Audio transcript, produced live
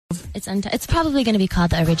It's probably going to be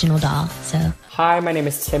called The Original Doll. So. Hi, my name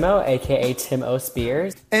is Timo, aka Tim O.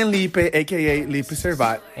 Spears. And Lipe, aka Lipe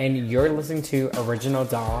Servat. And you're listening to Original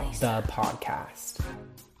Doll, the podcast.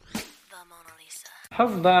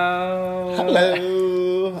 Hello.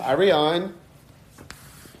 Hello. Are we on?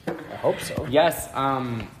 I hope so. Yes,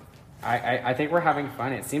 I think we're having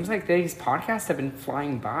fun. It seems like these podcasts have been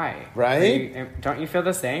flying by. Right? Don't you feel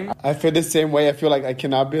the same? I feel the same way. I feel like I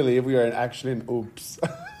cannot believe we are actually in Oops.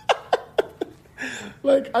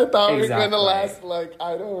 Like, I thought we were going to last, like,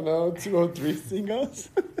 I don't know, 2 or 3 singles.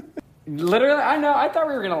 Literally, I know. I thought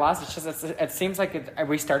we were going to last. It's just, it seems like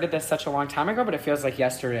we started this such a long time ago, but it feels like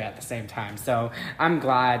yesterday at the same time. So I'm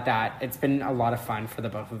glad that it's been a lot of fun for the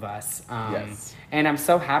both of us. Yes. And I'm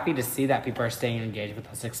so happy to see that people are staying engaged with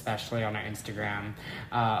us, especially on our Instagram.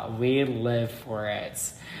 We live for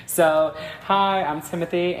it. So, hi, I'm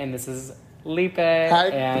Timothy, and this is Lipe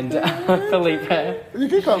and Felipe. You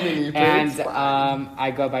can call me Lipe. And I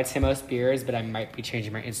go by Timo Spears, but I might be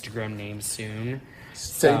changing my Instagram name soon.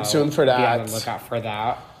 Stay tuned for that. Be on the lookout for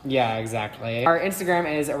that. Yeah, exactly. Our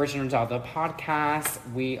Instagram is Original Doll the Podcast.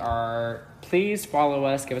 Please follow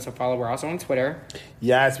us. Give us a follow. We're also on Twitter.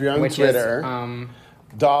 Yes, we're on Twitter.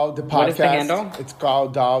 Doll the Podcast. What is the handle? It's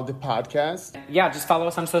called Doll the Podcast. Yeah, just follow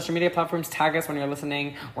us on social media platforms. Tag us when you're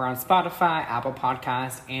listening. We're on Spotify, Apple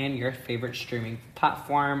Podcasts, and your favorite streaming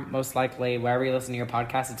platform. Most likely, wherever you listen to your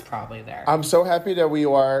podcast, it's probably there. I'm so happy that we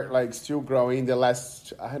are like still growing. I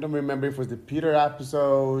don't remember if it was the Peter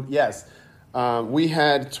episode. Yes, we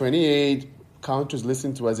had 28 countries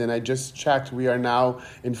listen to us, and I just checked. We are now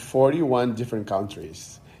in 41 different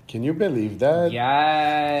countries. Can you believe that?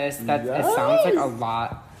 Yes, it sounds like a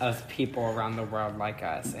lot of people around the world like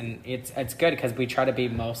us, and it's good because we try to be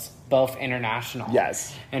both international.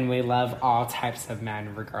 Yes, and we love all types of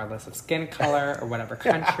men, regardless of skin color or whatever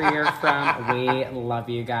country you're from. We love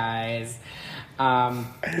you guys.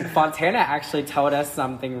 Fontana actually told us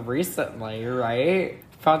something recently, right?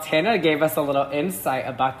 Fontana gave us a little insight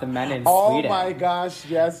about the men in Sweden. Oh my gosh,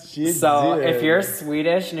 yes, she did. So if you're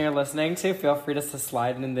Swedish and you're listening to, feel free to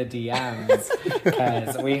slide in the DMs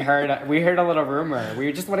because we heard a little rumor.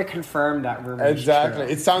 We just want to confirm that rumor.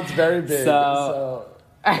 Exactly, it sounds very big. So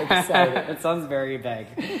excited. It sounds very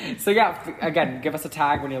big. So yeah, again, give us a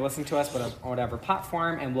tag when you're listening to us, whatever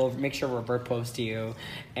platform, and we'll make sure we'll repost to you.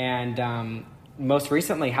 And most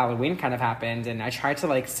recently, Halloween kind of happened, and I tried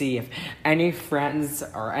to see if any friends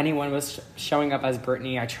or anyone was showing up as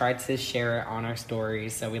Brittany. I tried to share it on our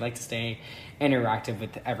stories, so we like to stay interactive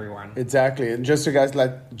with everyone. Exactly, and just so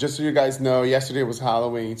you guys know, yesterday was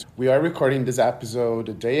Halloween. We are recording this episode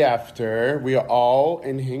the day after. We are all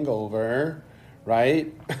in hangover,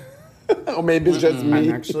 right? Or maybe it's just me.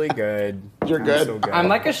 I'm actually good. You're good? So good. I'm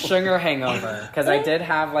like a sugar hangover because I did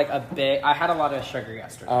have I had a lot of sugar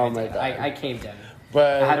yesterday. Oh my God. I caved in.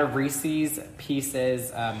 But I had a Reese's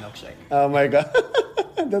Pieces milkshake. Oh my God.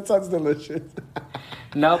 That sounds delicious.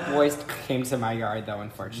 No boys came to my yard though,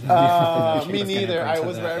 unfortunately. Me neither. I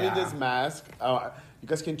was wearing this mask. You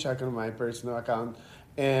guys can check on my personal account.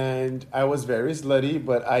 And I was very slutty,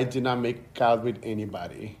 but I did not make out with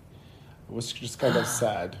anybody. It was just kind of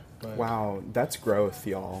sad. But. Wow, that's growth,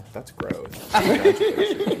 y'all. That's growth.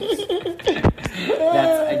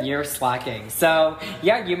 You're slacking. So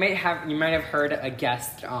yeah, you might have heard a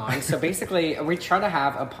guest on. So basically, we try to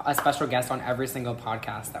have a special guest on every single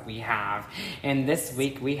podcast that we have. And this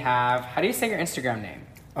week we have. How do you say your Instagram name?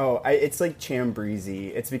 Oh, it's like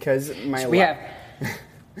Chambreezy. It's because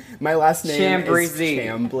my last name Chambreezy. is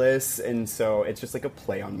Chambliss, and so it's just like a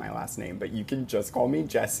play on my last name. But you can just call me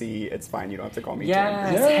Jesse. It's fine. You don't have to call me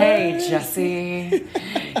Yes. Chambreezy. Hey, Jesse.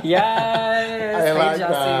 Yes. I like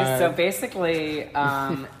Jesse. that. So basically,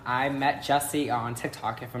 I met Jesse on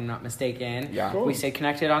TikTok, if I'm not mistaken. Yeah. Cool. We stayed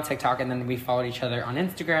connected on TikTok, and then we followed each other on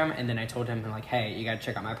Instagram. And then I told him, hey, you got to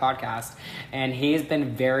check out my podcast. And he's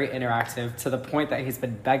been very interactive to the point that he's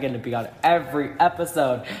been begging to be on every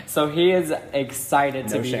episode. So he is excited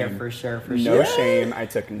to be here for sure. No shame. I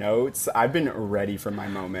took notes. I've been ready for my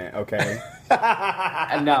moment. Okay. No,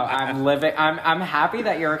 I'm living. I'm happy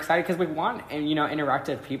that you're excited because we want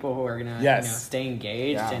interactive people who are gonna stay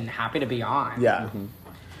engaged and happy to be on. Yeah. Mm-hmm.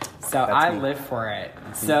 So I live for it.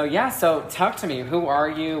 So yeah, so talk to me. Who are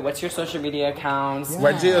you? What's your social media accounts?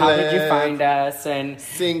 Where do you How live? did you find us? And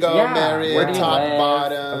Single, where married, do you top, live?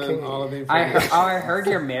 bottom, all of the I information. heard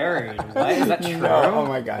you're married. What? Is that true? Oh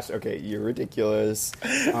my gosh. Okay, you're ridiculous.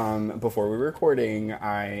 Before we were recording,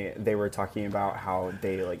 they were talking about how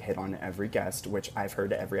they hit on every guest, which I've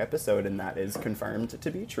heard every episode, and that is confirmed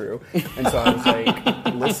to be true. And so I was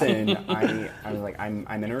like, listen,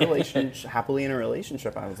 I'm in a relationship, happily in a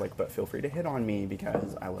relationship. I was like, like, but feel free to hit on me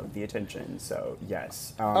because I love the attention. So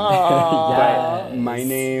yes. Yes. But my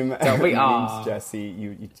name, Don't we my all? name's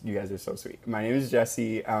Jesse. You guys are so sweet. My name is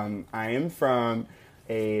Jesse. I am from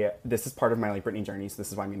this is part of my like Britney journey, so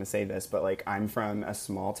this is why I'm going to say this, but like I'm from a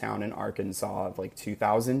small town in Arkansas of like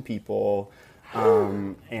 2,000 people.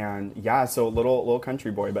 And yeah, so little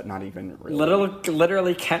country boy, but not even really.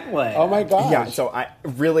 Literally Kentwood. Oh my gosh. Yeah, so I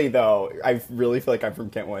really feel like I'm from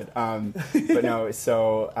Kentwood. But no,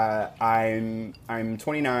 so I'm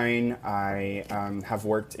 29. I have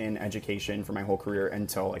worked in education for my whole career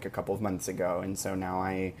until like a couple of months ago, and so now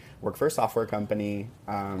I work for a software company.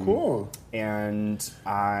 Cool. And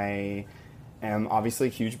I am obviously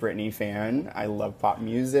a huge Britney fan. I love pop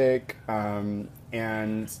music.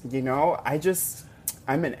 And, you know,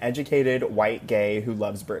 I'm an educated white gay who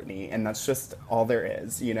loves Britney, and that's just all there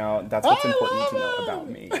is, you know? That's what's important to know about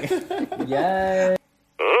me. Yay.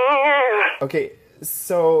 Okay,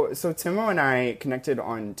 so Timo and I connected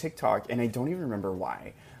on TikTok, and I don't even remember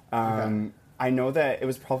why. I know that it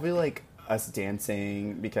was probably, like, us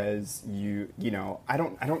dancing because you know, I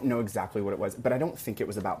don't know exactly what it was, but I don't think it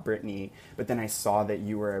was about Britney. But then I saw that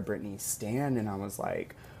you were a Britney stan, and I was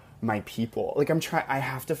like, my people. Like, I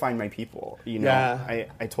have to find my people, you know? Yeah.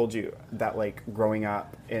 I told you that, like, growing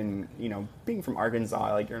up in, you know, being from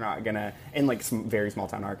Arkansas, like, you're not gonna, in, like, some very small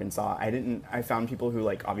town Arkansas, I found people who,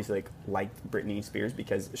 like, obviously, like, liked Britney Spears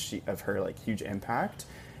because of her, like, huge impact,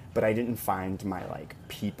 but I didn't find my, like,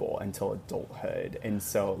 people until adulthood. And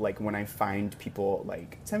so, like, when I find people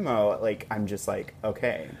like Timo, like, I'm just like,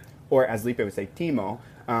 okay. Or as Lipe would say, Timo, you know,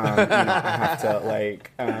 I have to,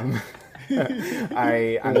 like, I'm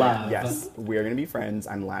like, yes, we're gonna be friends.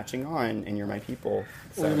 I'm latching on, and you're my people.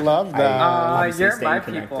 So We love that. obviously You're staying my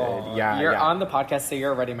connected. people. Yeah, You're yeah. on the podcast, so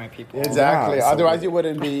you're already my people. Exactly. Yeah, so- Otherwise, you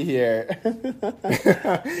wouldn't be here.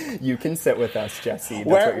 You can sit with us, Jesse. That's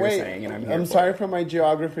what you're saying, and I'm here. I'm for sorry it. for my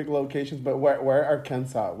geographic locations, but where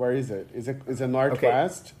Arkansas? Where is it? Is it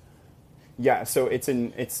northwest? Yeah, so it's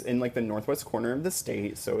in like the northwest corner of the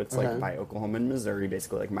state. So it's Okay. like by Oklahoma and Missouri,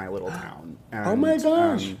 basically like my little town. Oh my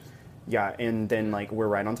gosh. Yeah, and then like we're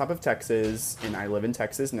right on top of Texas, and I live in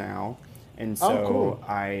Texas now. And so cool.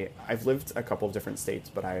 I've lived a couple of different states,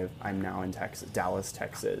 but I'm now in Dallas,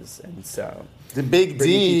 Texas. And so The big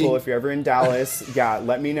Brittany D. people, if you're ever in Dallas, yeah,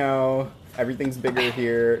 let me know. Everything's bigger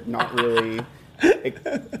here. Not really.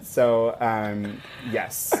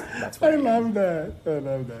 Yes, that's what I love that. I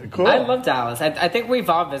love that. Cool. I love Dallas. I think we've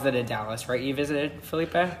all visited Dallas, right? You visited,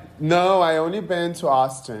 Felipe? No, I only been to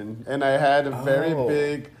Austin, and I had a very Oh.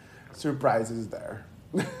 big surprises there.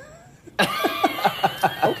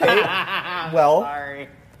 Okay. Well, Sorry.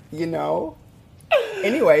 you know.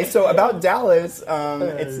 Anyway, so about Dallas,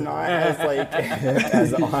 it's not as like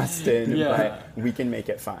as Austin, Yeah. but we can make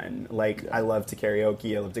it fun. Like I love to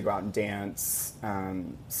karaoke, I love to go out and dance,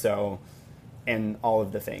 and all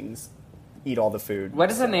of the things, eat all the food.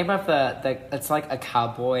 What is the name of the it's like a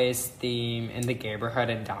Cowboys theme in the neighborhood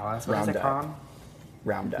in Dallas. What is it Roundup. called?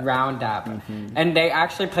 Roundup. Roundup. And they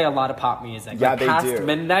actually play a lot of pop music. Yeah, like, they past do.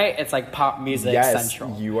 midnight, it's like pop music Yes,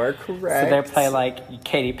 central. you are correct. So they play like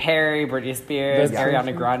Katy Perry, Britney Spears, That's Ariana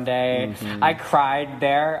true. Grande. I cried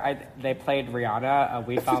there. They played Rihanna,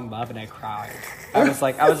 We Found Love, and I cried. I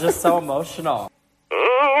was just so emotional.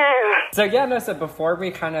 So yeah, no, so before we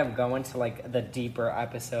kind of go into like the deeper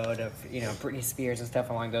episode of, you know, Britney Spears and stuff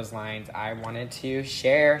along those lines, I wanted to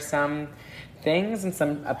share some things and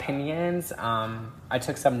some opinions. I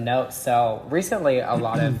took some notes. So recently a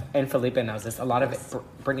lot of, and Felipe knows this, a lot of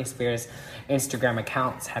Britney Spears Instagram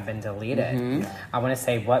accounts have been deleted. I want to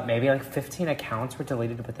say maybe like 15 accounts were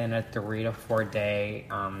deleted within a 3 to 4 day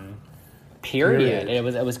period. It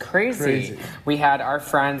was crazy. We had our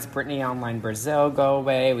friends Brittany Online Brazil go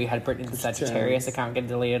away. We had Brittany the Sagittarius account get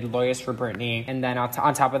deleted. Lawyers for Brittany, and then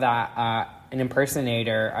on top of that, an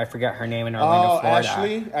impersonator. I forget her name in Orlando,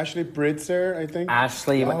 Florida. Ashley Britzer, I think.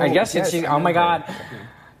 Ashley. Oh, I guess yes, she. I Oh my know God. her.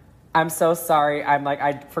 I'm so sorry.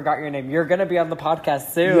 I forgot your name. You're gonna be on the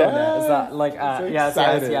podcast soon. Yeah. Is that like So yes,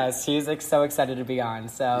 excited. yes. She's like, so excited to be on.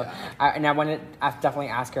 So I want to definitely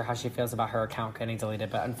ask her how she feels about her account getting deleted.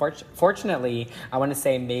 But unfortunately, I want to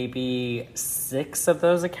say maybe 6 of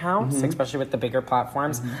those accounts, especially with the bigger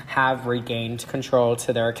platforms, have regained control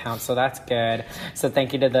to their accounts. So that's good. So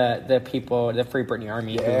thank you to the people, the Free Britney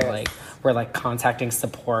Army, who like were like contacting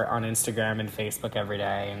support on Instagram and Facebook every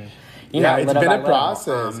day and It's little been by a little.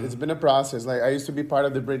 process. It's been a process. Like I used to be part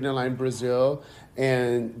of the Britney Line Brazil,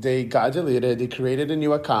 and they got deleted. They created a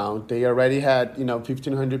new account. They already had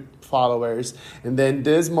 1,500 followers, and then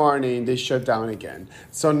this morning they shut down again.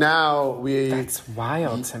 So now That's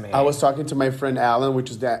wild to me. I was talking to my friend Alan, which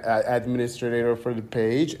is the administrator for the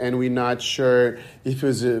page, and we're not sure if it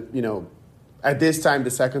was at this time,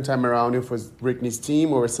 the second time around, if it was Britney's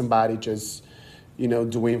team or somebody just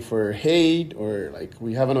doing for hate, or like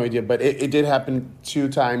we have no idea. But it did happen 2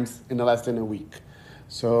 times in the less than a week.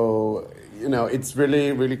 So, it's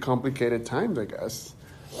really, really complicated times, I guess.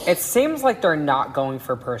 It seems like they're not going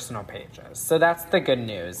for personal pages. So that's the good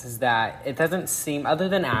news, is that it doesn't seem, other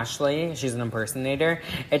than Ashley, she's an impersonator,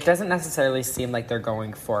 it doesn't necessarily seem like they're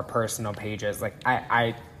going for personal pages. Like,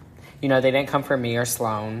 they didn't come for me or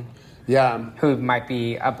Sloan. Yeah. Who might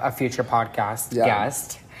be a future podcast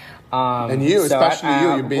guest. And you,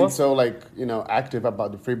 especially you've been so active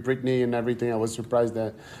about the Free Britney and everything. I was surprised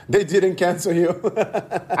that they didn't cancel you.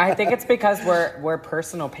 I think it's because we're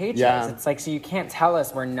personal pages. Yeah. It's like, so you can't tell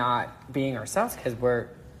us we're not being ourselves, because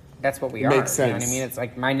that's what we are. Makes sense. You know what I mean? It's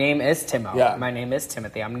like, my name is Timo. Yeah. My name is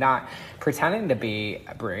Timothy. I'm not pretending to be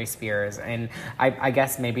Britney Spears. And I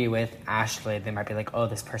guess maybe with Ashley, they might be like, oh,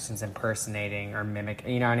 this person's impersonating or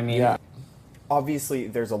mimicking. You know what I mean? Yeah. Obviously,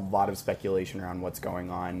 there's a lot of speculation around what's going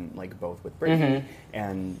on, like both with Britney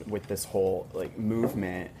and with this whole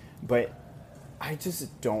movement. But I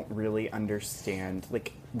just don't really understand.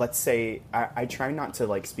 Like, let's say I try not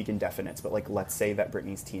to speak in definites, but let's say that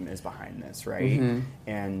Britney's team is behind this, right?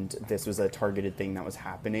 And this was a targeted thing that was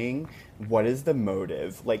happening. What is the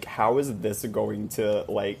motive? Like, how is this going to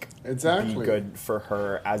Exactly. be good for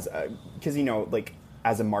her because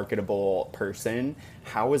as a marketable person,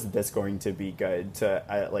 how is this going to be good to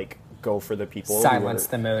go for the people Silence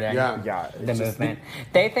the movement. the movement.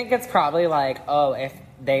 They think it's probably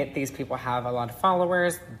if these people have a lot of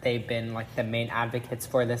followers, they've been the main advocates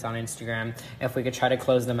for this on Instagram. If we could try to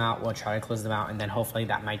close them out, we'll try to close them out, and then hopefully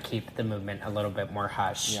that might keep the movement a little bit more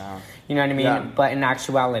hush. Yeah. You know what I mean? Yeah. But in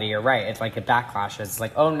actuality, you're right. It's it backlashes.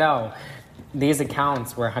 It's oh no, these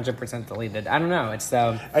accounts were 100% deleted. I don't know. It's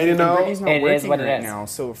Britney's not it working is what it right is. now.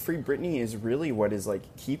 So Free Britney is really what is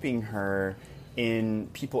keeping her in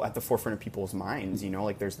people at the forefront of people's minds.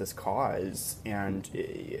 There's this cause, and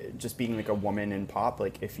just being a woman in pop.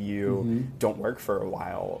 If you don't work for a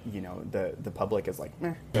while, the public is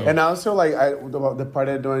meh. And also, the part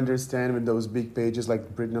I don't understand with those big pages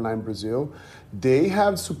like Britney Line Brazil, they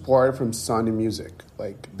have support from Sony Music.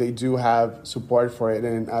 They do have support for it,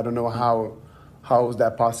 and I don't know how is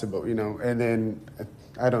that possible, And then,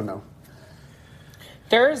 I don't know.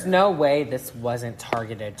 There is no way this wasn't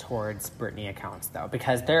targeted towards Britney accounts, though,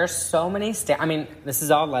 because there are so many this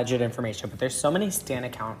is all alleged information, but there's so many Stan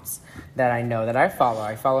accounts that I know that I follow.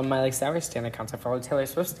 I follow Miley Cyrus Stan accounts. I follow Taylor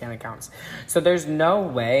Swift Stan accounts. So there's no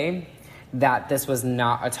way that this was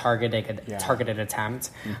not a targeted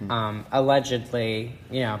attempt. Allegedly,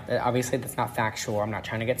 obviously that's not factual. I'm not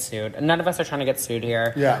trying to get sued. None of us are trying to get sued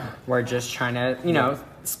here. Yeah. We're just trying to,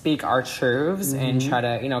 speak our truths and try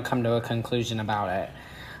to, come to a conclusion about it.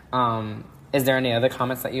 Is there any other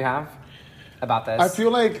comments that you have about this? I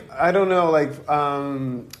feel I don't know,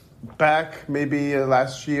 back maybe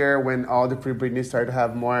last year when all the Free Britney started to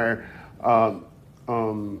have more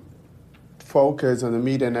focus on the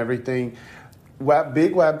media and everything,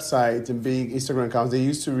 big websites and big Instagram accounts, they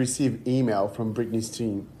used to receive email from Britney's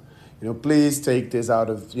team. Please take this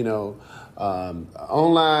out of,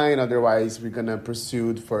 online, otherwise we're gonna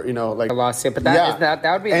pursue for a lawsuit. But that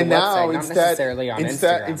would be and the now website, not necessarily on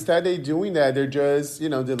Instagram. Instead they doing that, they're just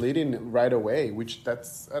deleting it right away, which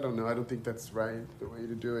I don't know. I don't think that's right the way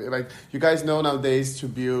to do it. You guys know nowadays to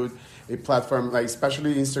build a platform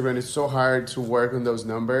especially Instagram, it's so hard to work on those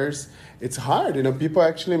numbers. It's hard, people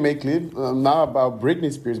actually make not about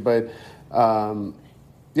Britney Spears, but.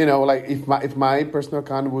 If my personal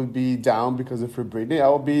account would be down because of Free Britney, I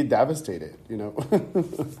would be devastated,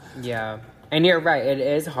 Yeah. And you're right. It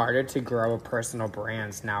is harder to grow personal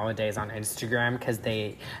brands nowadays on Instagram because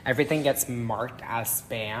everything gets marked as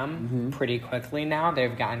spam pretty quickly now.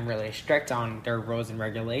 They've gotten really strict on their rules and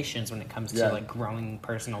regulations when it comes to growing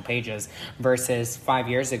personal pages versus 5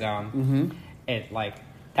 years ago.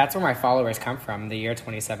 That's where my followers come from, the year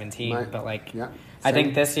 2017. I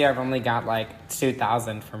think this year I've only got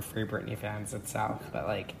 2,000 from Free Britney fans itself.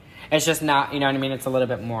 But it's just not, you know what I mean? It's a little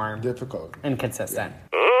bit more difficult, inconsistent.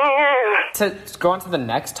 To go on to the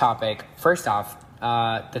next topic, first off,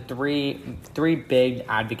 the three big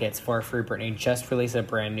advocates for Free Britney just released a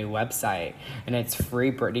brand new website, and it's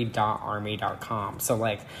freebritney.army.com. So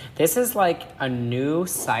like this is like a new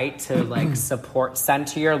site to like send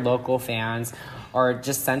to your local fans, or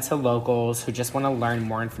just send to locals who just want to learn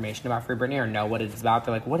more information about Free Britney or know what it's about.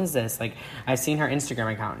 They're like, what is this? Like, I've seen her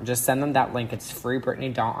Instagram account. Just send them that link. It's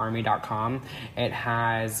freebritney.army.com. It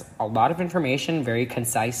has a lot of information, very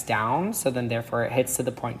concise down, so then therefore it hits to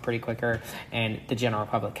the point pretty quicker, and the general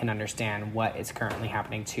public can understand what is currently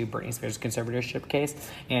happening to Britney Spears' conservatorship case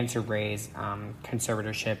and to raise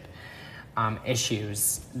conservatorship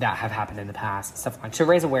issues that have happened in the past, stuff like to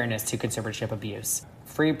raise awareness to conservatorship abuse.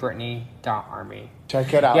 freebritney.army.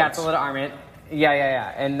 Check it out. Yeah, it's a little army.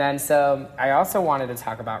 Yeah. And then so I also wanted to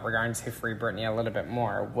talk about regarding to Free Britney a little bit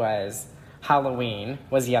more was Halloween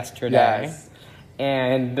was yesterday. Yes.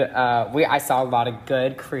 And I saw a lot of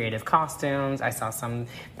good creative costumes. I saw some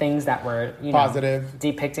things that were, positive,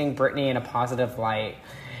 depicting Britney in a positive light.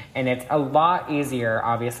 And it's a lot easier,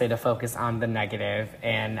 obviously, to focus on the negative.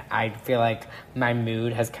 And I feel like my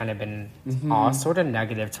mood has kind of been all sort of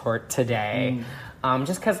negative toward today.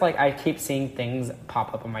 Just because, like, I keep seeing things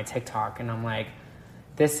pop up on my TikTok. And I'm like,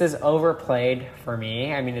 this is overplayed for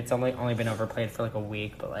me. I mean, it's only been overplayed for, like, a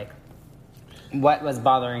week. But, like, what was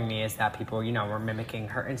bothering me is that people, were mimicking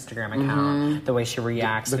her Instagram account, the way she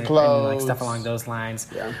reacts, the clothes, and like stuff along those lines.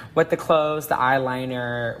 Yeah. With the clothes, the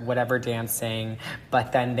eyeliner, whatever dancing,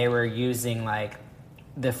 but then they were using like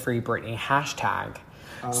the Free Britney hashtag.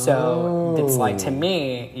 So it's like, to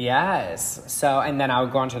me, yes. So, and then I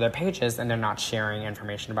would go onto their pages and they're not sharing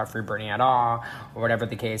information about Free Britney at all, or whatever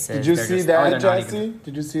the case is. Did you see that, Jesse? Even...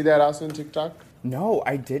 Did you see that also on TikTok? No,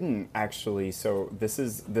 I didn't actually. So this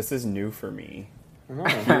is new for me. Oh,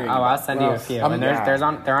 I'll send you a few. And they're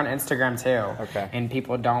on Instagram too. Okay. And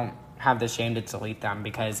people don't have the shame to delete them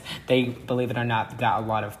because they, believe it or not, got a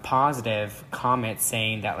lot of positive comments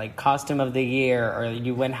saying that like costume of the year or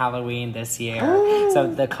you win Halloween this year.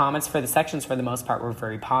 So the comments for the sections for the most part were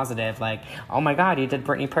very positive, like, oh my God, you did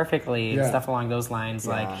Britney perfectly and stuff along those lines.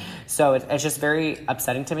 Yeah. Like, so it's just very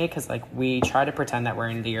upsetting to me because like we try to pretend that we're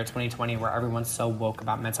in the year 2020 where everyone's so woke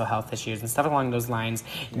about mental health issues and stuff along those lines,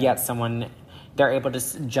 yet they're able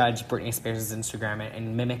to judge Britney Spears' Instagram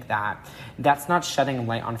and mimic that. That's not shedding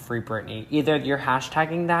light on Free Britney. Either you're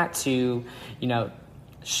hashtagging that to,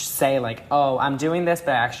 say like, oh, I'm doing this,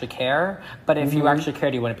 but I actually care. But if you actually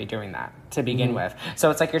cared, you wouldn't be doing that to begin with. So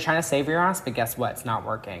it's like you're trying to save your ass, but guess what? It's not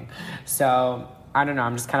working. So I don't know.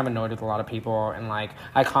 I'm just kind of annoyed with a lot of people. And like,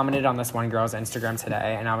 I commented on this one girl's Instagram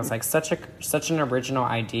today, and I was like, such an original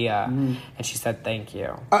idea. And she said, thank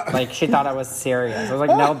you. Like, she thought I was serious. I was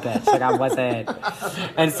like, no, bitch. Like, I wasn't.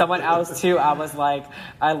 And someone else too, I was like,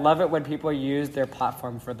 I love it when people use their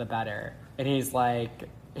platform for the better. And he liked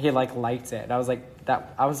it. And I was like,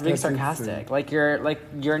 that I was being sarcastic. Like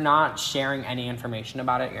you're not sharing any information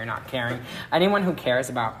about it. You're not caring. Anyone who cares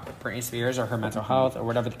about Britney Spears or her mental health or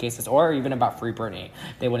whatever the case is, or even about Free Britney,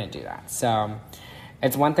 they wouldn't do that. So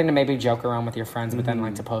it's one thing to maybe joke around with your friends, but then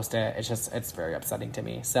like to post it, it's very upsetting to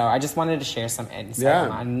me. So I just wanted to share some insight. Yeah.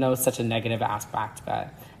 I know it's such a negative aspect,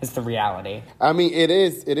 but it's the reality. I mean, it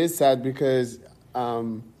is sad because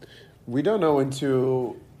we don't know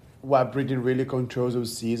until what Britney really controls or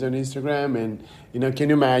sees on Instagram. And, can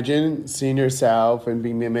you imagine seeing yourself and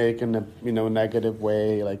being mimicked in a, negative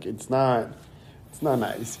way? Like, it's not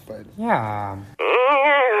nice, but... Yeah.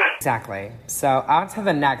 Exactly. So on to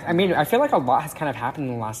the next. I mean, I feel like a lot has kind of happened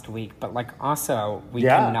in the last week, but like also we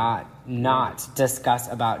cannot not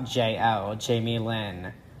discuss about JL, Jamie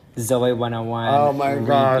Lynn, Zoe 101. Oh my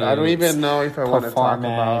God. I don't reboot, even know if I want to talk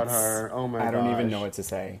about performance. her. Oh my God. I don't even know what to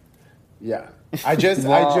say. Yeah. I was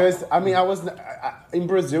in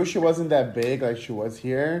Brazil, she wasn't that big like she was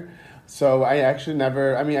here. So I actually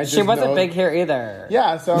never, she wasn't big here either.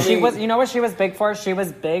 Yeah, so she was, you know what she was big for? She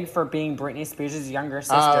was big for being Britney Spears' younger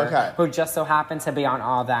sister, who just so happened to be on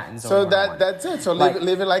All That and Zoe. So that's it. So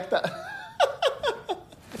live it like that.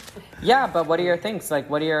 Yeah, but what are your things? Like,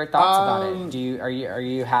 what are your thoughts about it? Are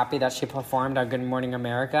you happy that she performed on Good Morning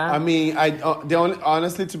America? I mean,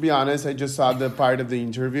 honestly, to be honest, I just saw the part of the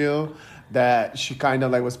interview that she kind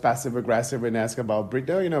of like was passive aggressive and asked about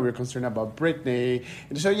Britney. We're concerned about Britney,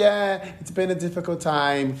 and so it's been a difficult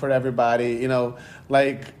time for everybody.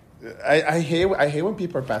 Like I hate when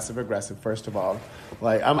people are passive aggressive. First of all,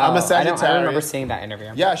 like I'm a Sagittarius. I remember seeing that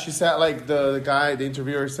interview. Yeah, she said like the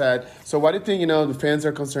interviewer said. So what do you think? The fans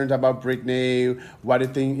are concerned about Britney. What do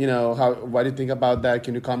you think? What do you think about that?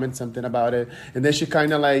 Can you comment something about it? And then she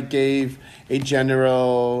kind of like gave a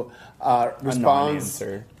general response. A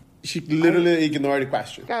non-answer. She literally ignored the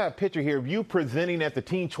question. Got a picture here of you presenting at the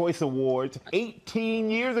Teen Choice Awards 18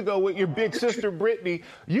 years ago with your big sister Brittany.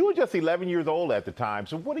 You were just 11 years old at the time,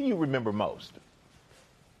 so what do you remember most?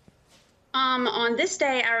 On this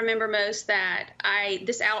day, I remember most that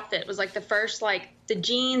this outfit was like the first, like the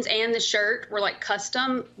jeans and the shirt were like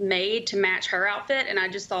custom made to match her outfit. And I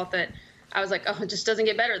just thought that I was like, oh, it just doesn't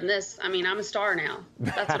get better than this. I mean, I'm a star now.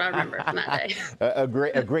 That's what I remember from that day.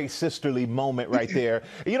 A great sisterly moment right there.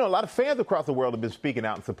 You know, a lot of fans across the world have been speaking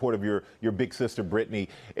out in support of your big sister, Brittany.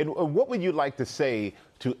 And what would you like to say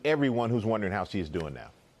to everyone who's wondering how she's doing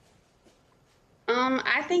now?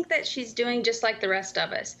 I think that she's doing just like the rest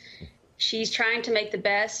of us. She's trying to make the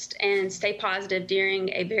best and stay positive during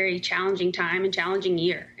a very challenging time and challenging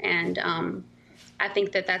year. And I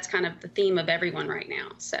think that that's kind of the theme of everyone right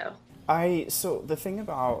now. So the thing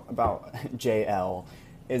about JL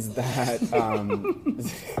is that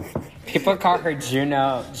People call her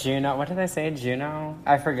Juno. What do they say? Juno?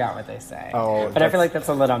 I forgot what they say. Oh, but I feel like that's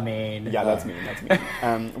a little mean. Yeah, that's mean. That's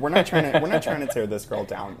mean. We're not trying to tear this girl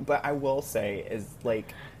down. But I will say is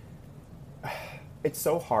like, it's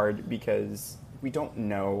so hard because we don't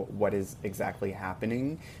know what is exactly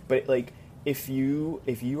happening. But like, if you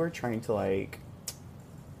are trying to like,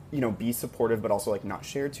 you know, be supportive, but also like not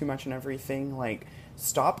share too much and everything, like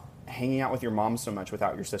stop hanging out with your mom so much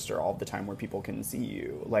without your sister all the time where people can see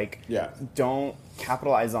you. Like, don't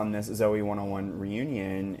capitalize on this Zoe 101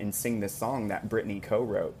 reunion and sing this song that Brittany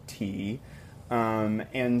co-wrote, T.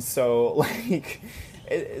 And so like,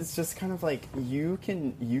 it's just kind of like you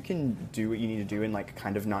can do what you need to do and like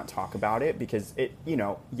kind of not talk about it because it, you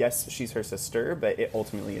know, yes, she's her sister, but it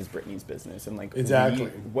ultimately is Britney's business. And like, exactly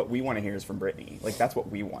what we want to hear is from Brittany. Like, that's what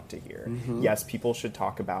we want to hear. Mm-hmm. Yes, people should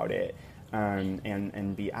talk about it.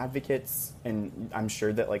 And be advocates, and I'm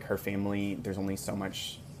sure that like her family, there's only so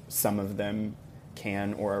much some of them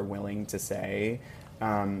can or are willing to say,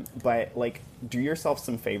 but like do yourself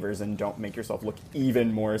some favors and don't make yourself look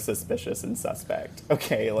even more suspicious and suspect.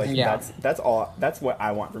 Okay, like that's all. That's what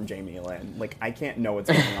I want from Jamie Lynn. Like, I can't know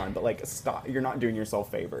what's going on, but like stop. You're not doing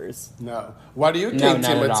yourself favors. No. What do you think,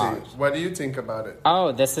 Timothy? What do you think about it?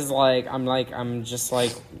 Oh, this is like I'm just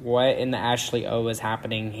like, what in the Ashley O is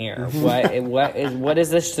happening here? What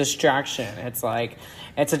is this distraction? It's like,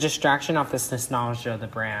 it's a distraction off this nostalgia of the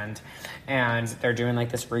brand, and they're doing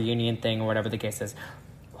like this reunion thing or whatever the case is.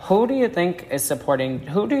 Who do you think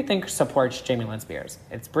supports Jamie Lynn Spears?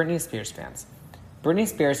 It's Britney Spears fans. Britney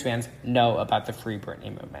Spears fans know about the Free Britney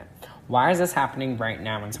movement. Why is this happening right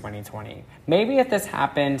now in 2020? Maybe if this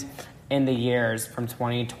happened in the years from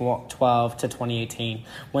 2012 to 2018,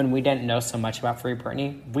 when we didn't know so much about Free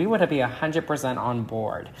Britney, we would be 100% on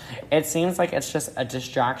board. It seems like it's just a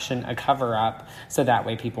distraction, a cover-up, so that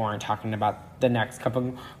way people aren't talking about the next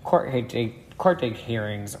couple court date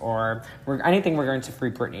hearings or anything regarding to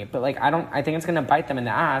Free Britney. But like, I think it's gonna bite them in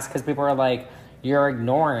the ass because people are like, you're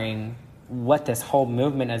ignoring what this whole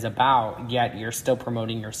movement is about, yet you're still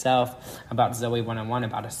promoting yourself about Zoe 101,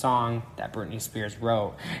 about a song that Britney Spears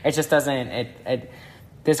wrote. It just doesn't,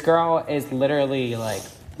 this girl is literally like,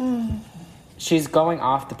 she's going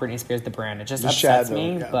off the Britney Spears, the brand. It just upsets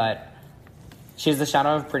me, but she's the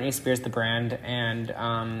shadow of Britney Spears, the brand, and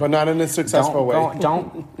but not in a successful way.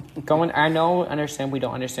 Understand we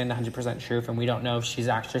don't understand the 100% truth, and we don't know if she's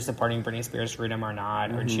actually supporting Britney Spears' freedom or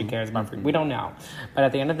not, or she cares about freedom. We don't know. But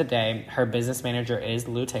at the end of the day, her business manager is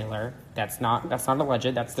Lou Taylor. That's not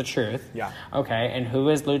alleged. That's the truth. Yeah. Okay. And who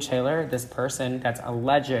is Lou Taylor? This person that's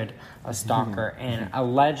alleged a stalker and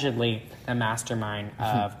allegedly the mastermind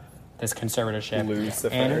of this conservatorship.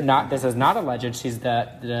 Lucifer. And this is not alleged. She's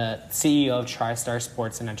the CEO of TriStar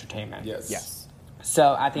Sports and Entertainment. Yes.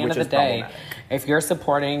 So at the end of the day, if you're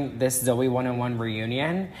supporting this Zoe 101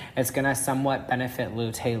 reunion, it's going to somewhat benefit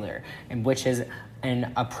Lou Taylor, and which is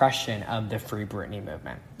an oppression of the Free Britney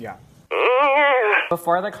movement. Yeah.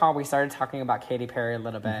 Before the call, we started talking about Katy Perry a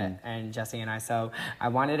little bit, and Jesse and I. So I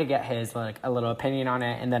wanted to get his a little opinion on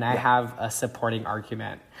it, and then I have a supporting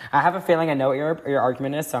argument. I have a feeling I know what your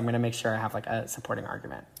argument is, so I'm going to make sure I have a supporting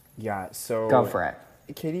argument. Yeah. So go for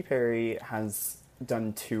it. Katy Perry has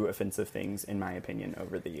done two offensive things, in my opinion,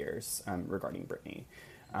 over the years regarding Britney.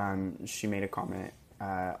 She made a comment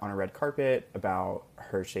on a red carpet about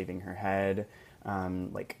her shaving her head,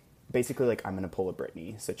 basically like, I'm going to pull a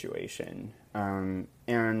Britney situation.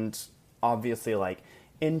 And obviously, like,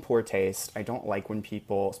 in poor taste, I don't like when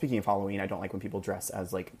people, speaking of Halloween, I don't like when people dress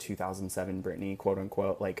as like 2007 Britney, quote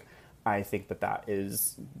unquote. Like, I think that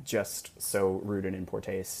is just so rude and in poor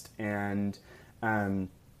taste. And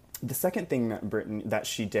the second thing that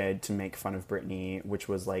she did to make fun of Britney, which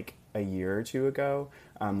was like a year or two ago,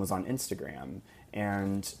 was on Instagram.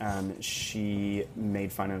 and she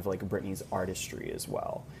made fun of like Britney's artistry as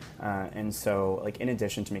well. And so, like, in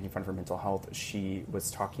addition to making fun of her mental health, she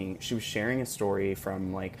was sharing a story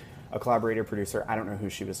from like a collaborator producer. I don't know who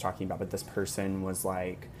she was talking about, but this person was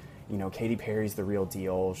like, you know, Katy Perry's the real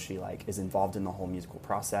deal. She like is involved in the whole musical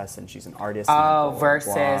process, and she's an artist. Oh, blah,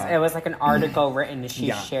 versus blah. it was like an article written. She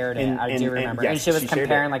Yeah. shared it. I do remember, yes, and she was shared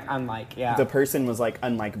comparing it. like unlike. Yeah, The person was like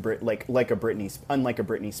unlike unlike a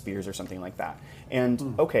Britney Spears or something like that.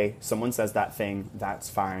 And okay, someone says that thing, that's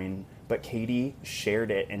fine. But Katy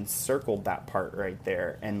shared it and circled that part right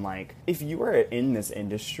there. And like, if you are in this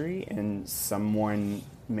industry and someone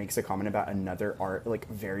makes a comment about another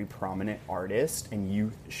very prominent artist, and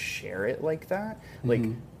you share it like that, like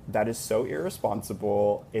that is so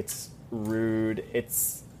irresponsible. It's rude.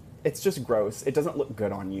 It's just gross. It doesn't look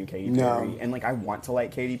good on you, Katy Perry. And like, I want to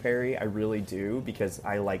like Katy Perry, I really do, because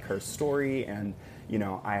I like her story, and you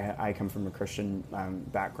know, I come from a Christian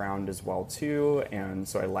background as well too, and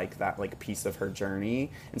so I like that like piece of her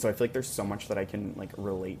journey, and so I feel like there's so much that I can like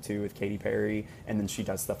relate to with Katy Perry, and then she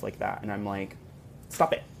does stuff like that, and I'm like,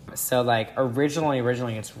 stop it. So like originally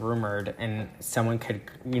it's rumored, and someone could,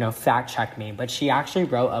 you know, fact check me, but she actually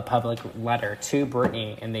wrote a public letter to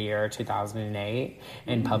Britney in the year 2008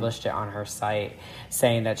 and published it on her site,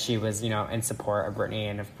 saying that she was, you know, in support of Britney,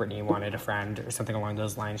 and if Britney wanted a friend or something along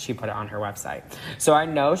those lines, she put it on her website. So I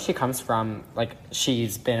know she comes from, like,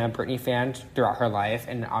 she's been a Britney fan throughout her life,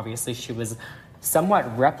 and obviously she was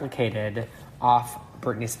somewhat replicated off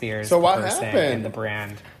Britney Spears So what person happened? and the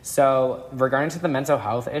brand. So regarding to the mental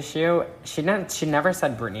health issue, she never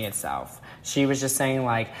said Britney itself. She was just saying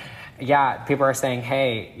like, yeah, people are saying,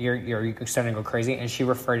 hey, you're starting to go crazy, and she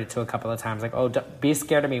referred it to a couple of times like, oh, be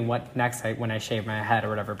scared of me when I shave my head or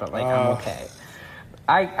whatever, but like I'm okay.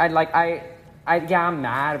 I'm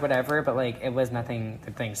mad, whatever, but like it was nothing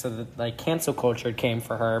to think. So the like cancel culture came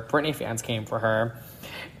for her, Britney fans came for her,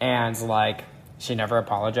 and like she never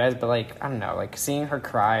apologized, but like, I don't know, like seeing her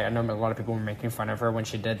cry, I know a lot of people were making fun of her when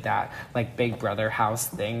she did that like Big Brother house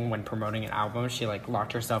thing when promoting an album. She like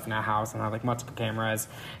locked herself in a house and had like multiple cameras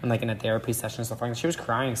and like in a therapy session and stuff like that. She was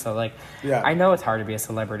crying. So like, Yeah. I know it's hard to be a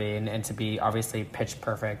celebrity and to be obviously pitch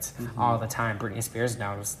perfect all the time. Britney Spears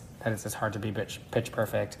knows that it's just hard to be pitch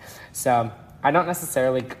perfect. So I don't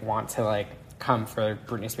necessarily want to like come for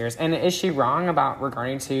Britney Spears. And is she wrong about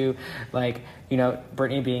regarding to like, you know,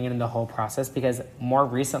 Britney being in the whole process? Because more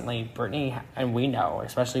recently Britney, and we know,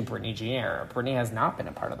 especially Britney Jr., Britney has not been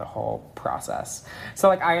a part of the whole process. So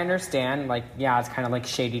like, I understand like, yeah, it's kind of like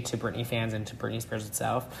shady to Britney fans and to Britney Spears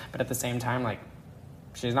itself, but at the same time, like,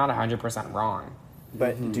 she's not 100% wrong.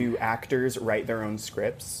 But do actors write their own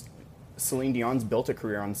scripts? Celine Dion's built a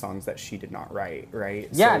career on songs that she did not write, right?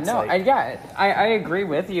 Yeah, So it's I agree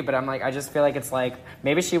with you, but I'm like, I just feel like it's like,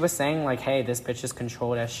 maybe she was saying like, hey, this bitch is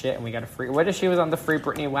controlled as shit and we got to free. What if she was on the Free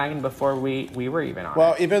Britney wagon before we were even on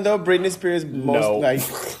Well, it? even though Britney Spears No.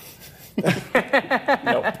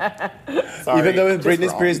 Nope. Sorry, even though just Britney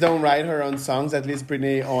wrong. Spears don't write her own songs, at least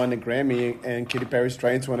Britney won a Grammy, and Katy Perry's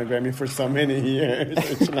trying to win a Grammy for so many years.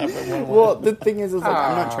 And she never won one. Well, the thing is like,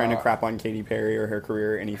 I'm not trying to crap on Katy Perry or her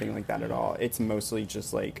career or anything like that at all. It's mostly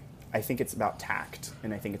just like, I think it's about tact,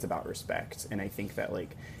 and I think it's about respect, and I think that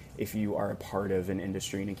like, if you are a part of an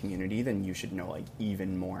industry and a community, then you should know like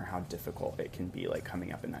even more how difficult it can be like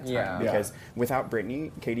coming up in that time. Yeah. Because without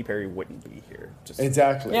Britney, Katy Perry wouldn't be here. Just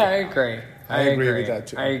Exactly. Yeah, I agree. I agree with that,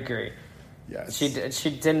 too. I agree. Yes. She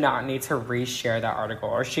did not need to reshare that article,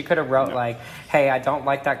 or she could have wrote like, "Hey, I don't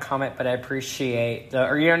like that comment, but I appreciate the,"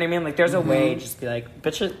 or you know what I mean. Like, there's a way, just be like,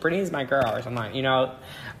 "Bitch, Britney's my girl," or something, you know.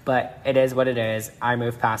 But it is what it is. I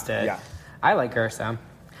moved past it. Yeah. I like her, so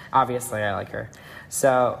obviously I like her.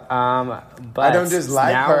 So, but I don't just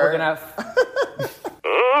like now her.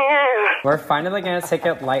 We're finally gonna take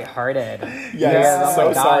it lighthearted. Yes,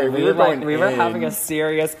 so sorry. We We were were going we were in. having a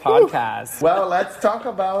serious podcast. Well, let's talk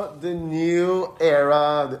about the new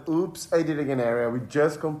era, the Oops, I Did It Again era. We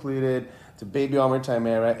just completed the Baby One More Time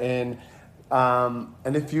era. And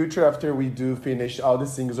in the future, after we do finish all the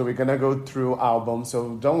singles, we're going to go through albums.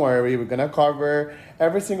 So don't worry, we're going to cover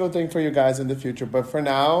every single thing for you guys in the future. But for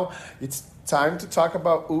now, it's time to talk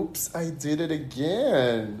about Oops, I Did It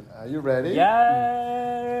Again. Are you ready?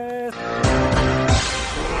 Yes.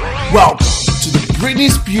 Welcome to the Britney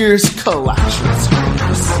Spears Collection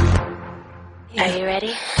Series. Are you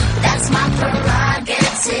ready? That's my prerogative.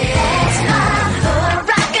 That's my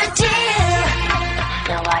prerogative.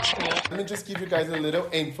 Now watch me. Let me just give you guys a little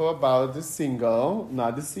info about the single,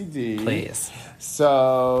 not the CD. Please.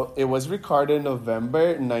 So it was recorded in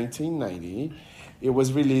November 1990, It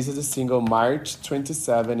was released as a single March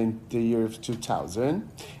 27 in the year of 2000.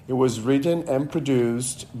 It was written and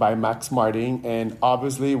produced by Max Martin and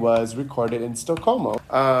obviously was recorded in Stockholm.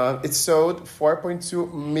 It sold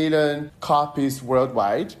 4.2 million copies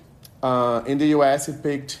worldwide. In the US, it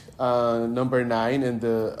picked number 9 in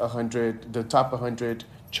the top 100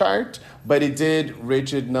 chart, but it did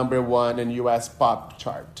reach it number 1 in US pop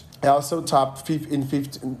chart. It also topped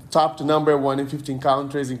number 1 in 15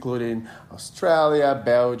 countries, including Australia,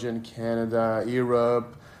 Belgium, Canada,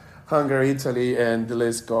 Europe, Hungary, Italy, and the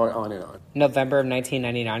list goes on and on. November of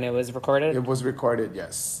 1999 it was recorded? It was recorded,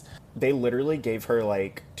 yes. They literally gave her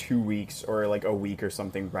like 2 weeks or like a week or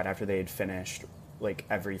something right after they had finished like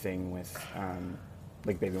everything with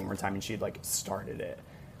like Baby One More Time, and she'd like started it,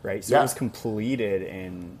 right? So Yeah. it was completed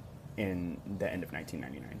in the end of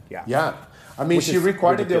 1999. Yeah. Yeah. I mean, Which she is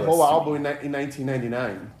recorded the ridiculous whole to me. album in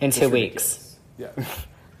 1999. In 2 It's weeks. Yeah.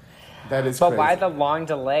 That is But crazy. why the long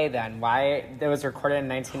delay then? Why it was recorded in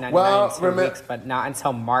 1999 Well, in 2 weeks, but not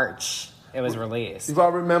until March it was released? Well,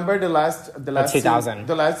 remember the last 2000.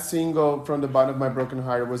 The last single from the bottom of my broken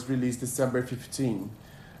heart was released December 15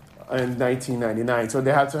 in 1999. So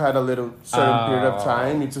they had to have a little certain period of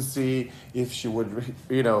time to see if she would,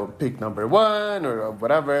 pick number 1 or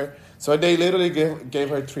whatever. So they literally gave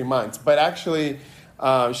her 3 months. But actually,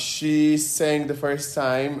 she sang the first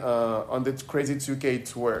time on the Crazy 2K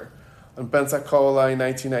tour in Pensacola in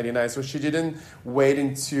 1999. So she didn't wait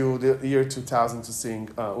until the year 2000 to sing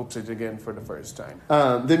Oops, I Did It Again for the first time.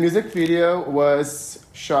 The music video was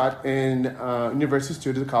shot in Universal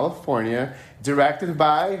Studios, California, directed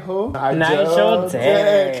by who? Nigel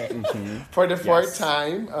Dick. For the fourth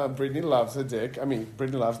time, Britney loves a dick. I mean,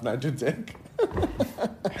 Britney loves Nigel Dick.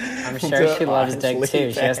 I'm sure she loves Dick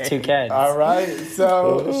too. She has 2 kids. All right.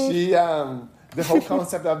 So she, the whole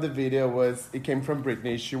concept of the video was, it came from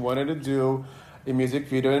Britney. She wanted to do a music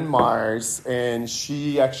video in Mars, and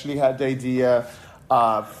she actually had the idea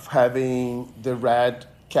of having the red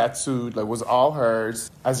catsuit that was all hers.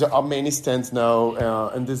 As many stands know,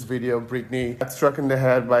 in this video, Britney got struck in the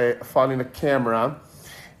head by falling a camera,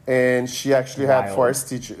 and she actually had Wild. 4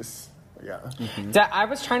 stitches. Yeah. I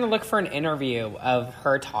was trying to look for an interview of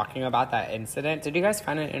her talking about that incident. Did you guys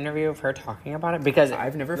find an interview of her talking about it? Because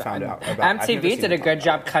I've never found out about I've never MTV seen did a her good talk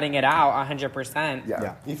job about it. cutting it out 100%.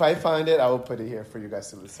 Yeah. If I find it, I will put it here for you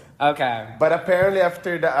guys to listen. Okay. But apparently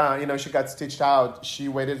after the, she got stitched out, she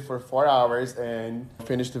waited for 4 hours and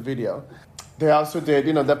finished the video. They also did,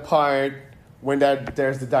 the part when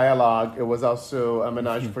there's the dialogue. It was also a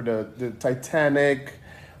menage for the Titanic,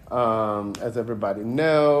 as everybody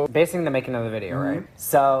knows. Basing the making of the video, right?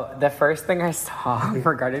 So the first thing I saw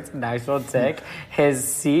regarding to Nigel Dick, his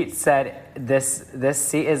seat said, this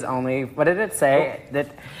seat is only, what did it say?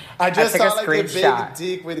 That I just took saw a like screenshot. a big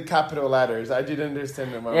dick with capital letters. I didn't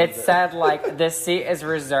understand them. It said like, this seat is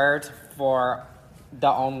reserved for the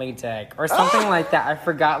only dick or something like that. I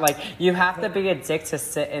forgot. Like, you have to be a dick to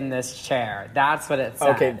sit in this chair. That's what it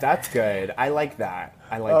said. Okay, that's good. I like that.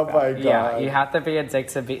 I like Oh that. my god. Yeah, you have to be a dick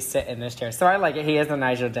to sit in this chair. So I like it. He is a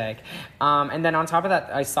Nigel Dick. And then on top of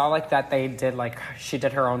that, I saw like that they did like, she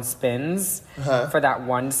did her own spins for that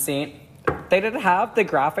one scene. They didn't have the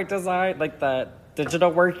graphic design, like the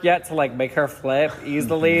digital work yet to like make her flip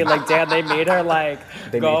easily. Like, Dan, they made her like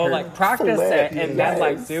They go made her like practice flip, it and then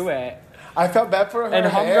like yes. do it. I felt bad for her And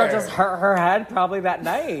hair. Homegirl just hurt her head probably that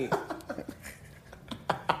night.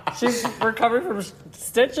 She's recovering from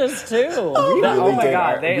stitches too. We oh really my did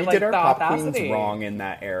god, our, they we like did our the pop audacity. queens wrong in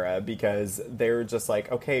that era because they were just like,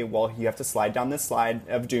 okay, well, you have to slide down this slide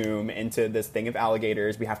of doom into this thing of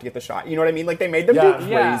alligators. We have to get the shot. You know what I mean? Like they made them Yeah. do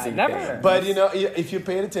Yeah, crazy never. things. But if you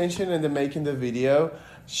paid attention in the making the video,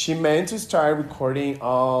 she meant to start recording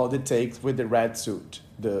all the takes with the red suit.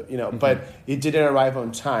 But it didn't arrive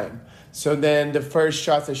on time. So then the first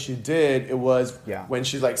shots that she did, it was when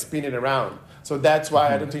she's like spinning around. So that's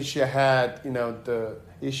why I don't think she had the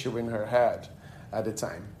issue in her head at the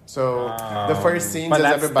time. So the first scenes, But as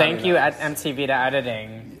that's everybody thank you knows. at MTV to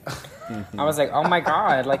editing. I was like, oh my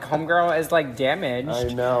god, like Homegirl is like damaged. I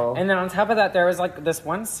know. And then on top of that, there was like this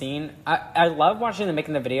one scene. I love watching the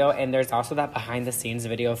making the video, and there's also that behind the scenes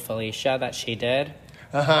video of Felicia that she did.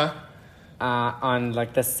 On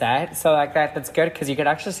like the set, so like that's good because you could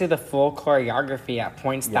actually see the full choreography at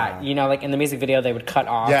points that like in the music video they would cut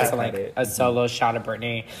off to like a solo shot of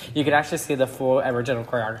Britney. You could actually see the full original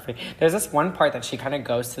choreography. There's this one part that she kind of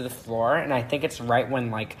goes to the floor, and I think it's right when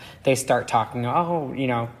like they start talking. Oh,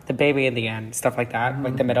 the baby in the end, stuff like that,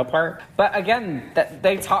 like the middle part. But again, that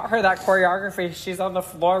they taught her that choreography. She's on the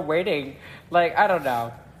floor waiting. Like I don't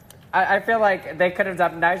know. I feel like they could have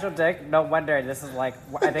done Nigel Dick. No wonder this is like,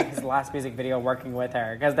 I think his last music video working with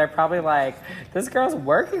her. Because they're probably like, this girl's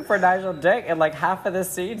working for Nigel Dick, and like half of the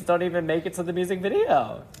scenes don't even make it to the music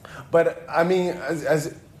video. But I mean,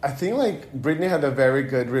 as I think like Britney had a very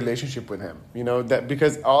good relationship with him, you know, that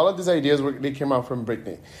because all of these ideas they came out from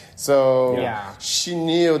Britney. So Yeah. she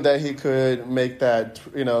knew that he could make that,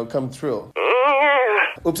 you know, come true.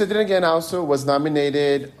 Oops, I Did It Again also was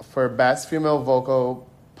nominated for Best Female Vocal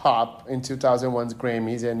Pop in 2001's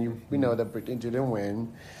Grammys, and we know that Britney didn't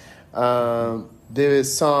win. The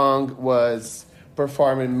song was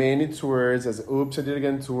performed in many tours as Oops, I Did It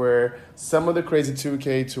Again tour, Some of the Crazy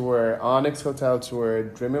 2K tour, Onyx Hotel tour,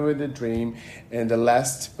 Dreaming with the Dream, and the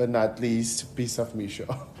last but not least, Piece of Me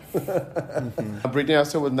show. Britney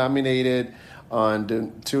also was nominated on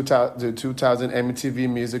the 2000 MTV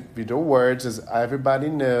Music Video Awards, as everybody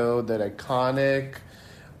know, that iconic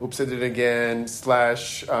Oops, I Did It Again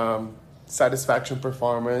 / Satisfaction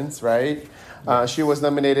performance, right? She was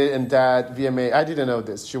nominated in that VMA. I didn't know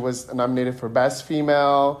this. She was nominated for Best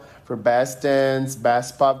Female, for Best Dance,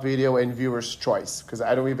 Best Pop Video, and Viewer's Choice. Because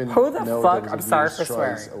I don't even Who the know fuck? there I'm was a sorry Viewer's for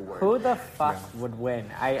Choice swearing. award. Who the fuck would win?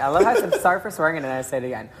 I love how I said sorry for swearing and then I say it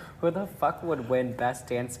again. Who the fuck would win Best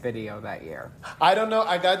Dance Video that year? I don't know.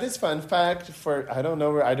 I got this fun fact for, I don't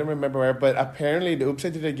know where, I don't remember where, but apparently the Oops, I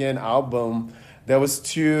Did It Again album, there was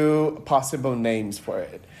 2 possible names for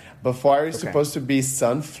it. Before it was supposed to be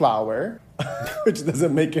Sunflower, which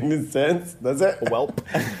doesn't make any sense, does it? Welp.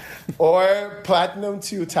 Or Platinum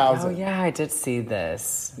 2000. Oh yeah, I did see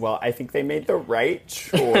this. Well, I think they made the right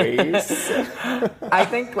choice. I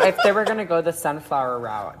think if they were gonna go the sunflower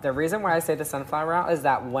route, the reason why I say the sunflower route is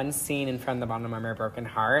that one scene in From the Bottom of My Broken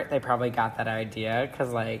Heart, they probably got that idea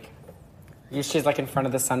because like she's like in front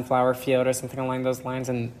of the sunflower field or something along those lines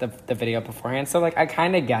in the video beforehand. So like I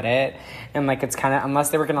kind of get it, and like it's kind of, unless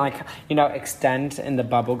they were gonna like, you know, extend in the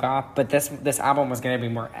bubble goth, but this album was gonna be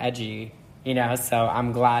more edgy. You know, so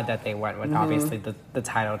I'm glad that they went with obviously the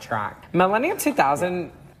title track. Millennium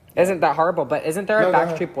 2000 isn't that horrible, but isn't there a No, go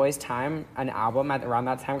ahead. Backstreet Boys around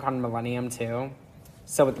that time called Millennium 2?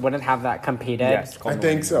 So it wouldn't have that competed? Yes, I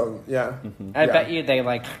think so, yeah. I bet you they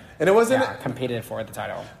like And it wasn't. competed for the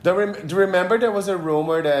title. Do you remember there was a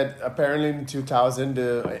rumor that apparently in 2000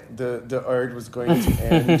 the Earth was going to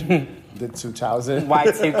end the 2000?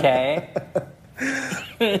 Y2K?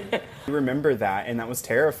 I remember that, and that was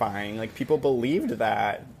terrifying. Like, people believed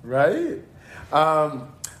that. Right?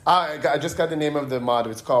 I just got the name of the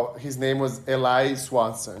model. His name was Eli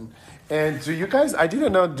Swanson. And do you guys, I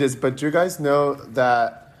didn't know this, but do you guys know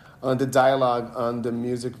that on the dialogue on the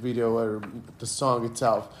music video or the song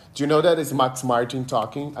itself, do you know that it's Max Martin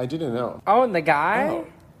talking? I didn't know. Oh, and the guy? Oh.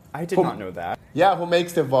 I did not know that. Yeah, who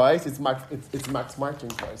makes the voice? It's Max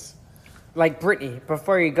Martin's voice. Like, Brittany,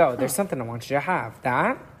 before you go, there's something I want you to have.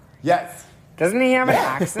 That? Yes. Doesn't he have an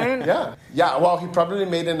accent? Yeah. Yeah, well, he probably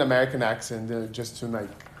made an American accent just to, like,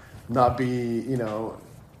 not be, you know,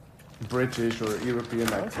 British or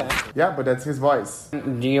European accent. Okay. Yeah, but that's his voice.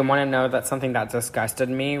 Do you want to know that something that disgusted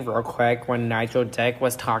me real quick? When Nigel Dick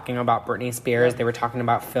was talking about Britney Spears, they were talking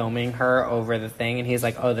about filming her over the thing, and he's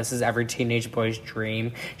like, oh, this is every teenage boy's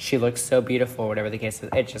dream. She looks so beautiful, whatever the case is.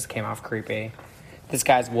 It just came off creepy. This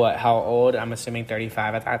guy's what, how old? I'm assuming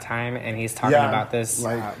 35 at that time, and he's talking about this.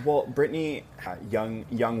 Like, Well, Britney,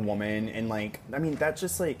 young woman, and like, I mean, that's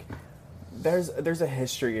just like, there's a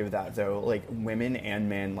history of that though, like women and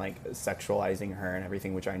men like sexualizing her and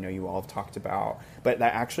everything, which I know you all have talked about. But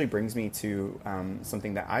that actually brings me to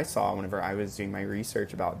something that I saw whenever I was doing my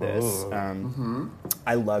research about this.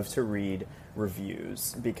 I love to read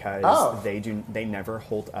reviews because they never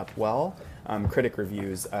hold up well. Critic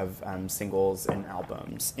reviews of singles and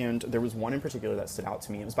albums, and there was one in particular that stood out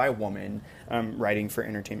to me. It was by a woman writing for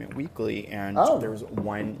Entertainment Weekly, and there was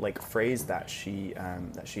one like phrase that she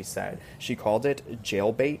said. She called it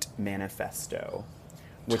 "jailbait manifesto,"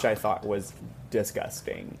 which I thought was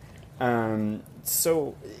disgusting.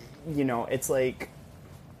 So, you know, it's like,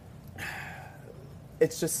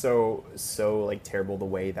 it's just so like terrible the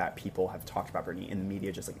way that people have talked about Britney in the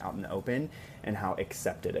media, just like out in the open, and how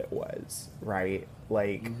accepted it was, right?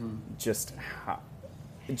 Like just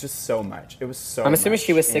so much. It was so. I'm assuming much.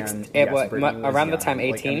 she was And, 6. yes, Around Britney was the young. time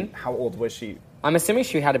Like, 18. I mean, how old was she? I'm assuming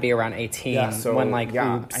she had to be around 18 Yeah, so, when like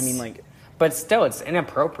yeah, oops. I mean, like, but still, it's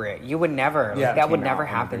inappropriate. You would never. Yeah, Like, that would came never out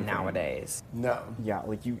and happen everything. nowadays. no. yeah,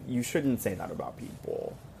 like you shouldn't say that about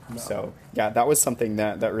people. So yeah, that was something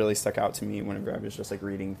that really stuck out to me whenever I was just like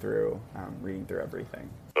reading through everything.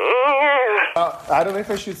 I don't know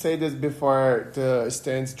if I should say this before the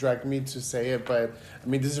stands dragged me to say it, but I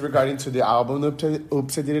mean, this is regarding to the album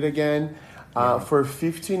Oops, I Did It Again. for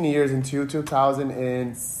 15 years until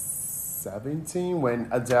 2017 when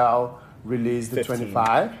Adele released the 15.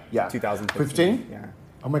 25. Yeah. 2015. 15? Yeah.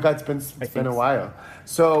 Oh my God, it's been think a so. while.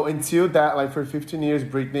 So until that, like for 15 years,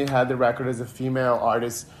 Britney had the record as a female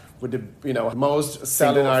artist with the most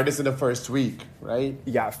selling Single- artist in the first week, right?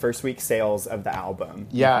 Yeah, first week sales of the album.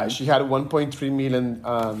 Yeah, she had 1.3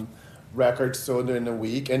 million records sold in a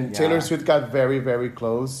week, and Taylor Yeah. Swift got very, very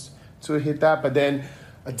close to hit that. But then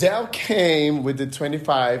Adele came with the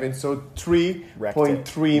 25 and sold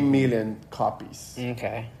 3.3 million copies.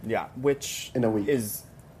 Okay. Yeah, which In a week. is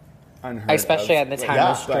unheard Especially of. at the time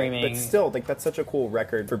Yeah. of streaming. But still, like that's such a cool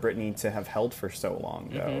record for Britney to have held for so long,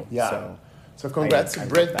 though. Yeah. So congrats I to love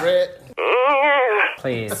Brit. that. Brit.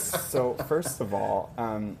 Please. So first of all,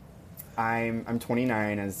 I'm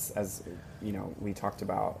 29, as you know, we talked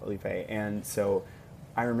about, Lipe, and so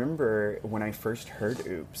I remember when I first heard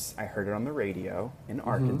 "Oops," I heard it on the radio in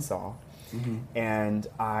Arkansas, and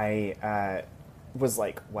I was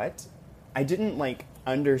like, "What?" I didn't like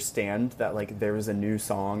understand that like there was a new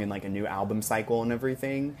song and like a new album cycle and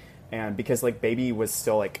everything. And because like Baby was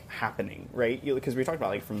still like happening, right? Because we talked about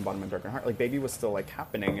like From the Bottom of My Broken Heart, like Baby was still like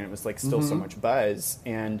happening, and it was like still so much buzz.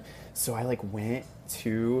 And so I like we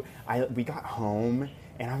got home,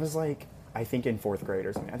 and I was like, I think in 4th grade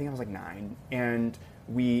or something. I think I was like 9, and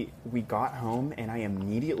we got home, and I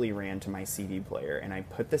immediately ran to my CD player and I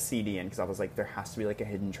put the CD in because I was like, there has to be like a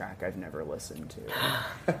hidden track I've never listened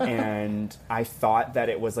to, and I thought that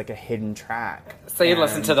it was like a hidden track. So you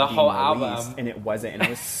listened to the being whole released, album. and it wasn't, and I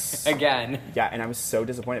was Again. yeah, and I was so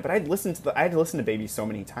disappointed. But I had listened to Baby so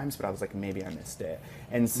many times, but I was like, maybe I missed it.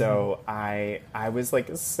 And so I was like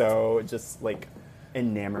so just like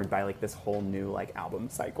enamored by like this whole new like album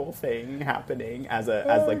cycle thing happening as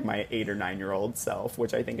like my 8 or 9 year old self,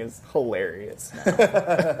 which I think is hilarious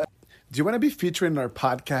now. Do you want to be featured in our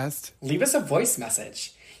podcast? Leave us a voice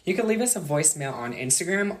message. You can leave us a voicemail on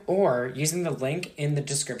Instagram or using the link in the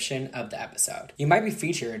description of the episode. You might be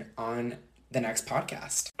featured on the next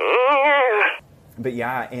podcast. But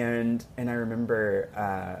yeah, and I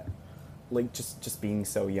remember like just being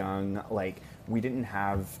so young, like we didn't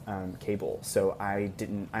have cable, so I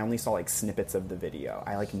only saw like snippets of the video.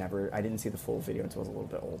 I didn't see the full video until I was a little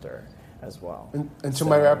bit older as well. Until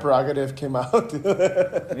my rap prerogative came out.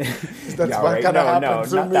 That's Yeah, what right. kind of happened No,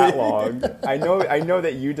 to not me. that long. I know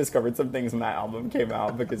that you discovered some things when that album came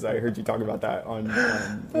out because I heard you talk about that on one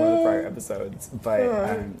of the prior episodes. But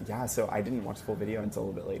yeah, so I didn't watch the full video until a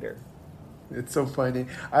little bit later. It's so funny.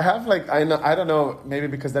 I have like I don't know, maybe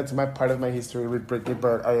because that's my part of my history with Britney,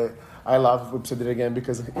 but I love Oops, I Did It Again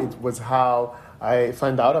because it was how I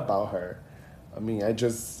found out about her. I mean, I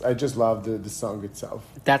just love the song itself.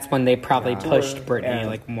 That's when they probably pushed Britney Yeah.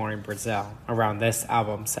 like more in Brazil around this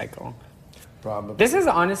album cycle. Probably. This is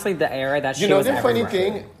honestly the era that she You know was the funny everywhere.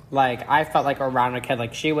 thing? Like I felt like around a kid,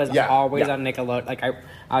 like she was Yeah, always yeah. on Nickelodeon. Like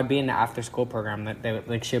I would be in the after school program that they would,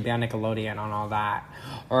 like she would be on Nickelodeon on all that,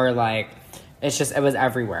 or like it was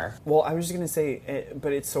everywhere. Well, I was just gonna say,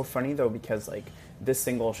 but it's so funny though because like this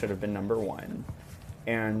single should have been #1,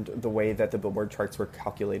 and the way that the Billboard charts were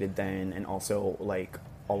calculated then, and also like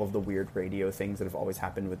all of the weird radio things that have always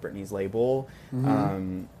happened with Britney's label,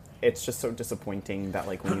 it's just so disappointing that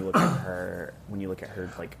like when you look at her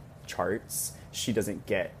like charts, she doesn't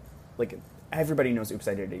get like everybody knows "Oops,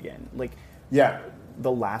 I Did It Again." Like Yeah.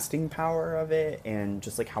 the lasting power of it and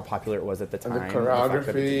just like how popular it was at the time. the fact that it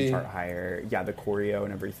choreography. didn't chart higher. Yeah, the choreo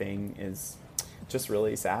and everything is just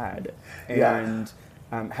really sad. Yeah. And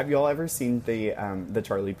have you all ever seen the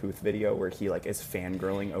Charlie Puth video where he like is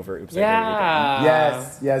fangirling over Oops, I Did It Again? Yeah.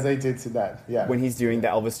 Yes, I did see that. Yeah. When he's doing the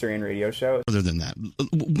Elvis Duran radio show. Other than that,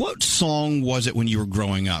 what song was it when you were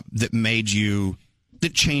growing up that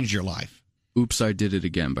changed your life? Oops, I Did It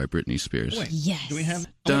Again by Britney Spears. Wait, Yes. do we have?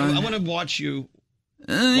 Done. I want to watch you.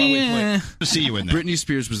 While we play. To see you in there. Britney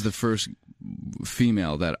Spears was the first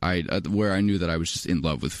female that where I knew that I was just in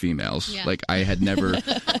love with females. Yeah. Like I had never.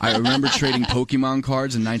 I remember trading Pokemon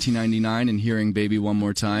cards in 1999 and hearing "Baby One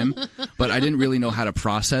More Time," but I didn't really know how to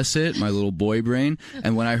process it, my little boy brain.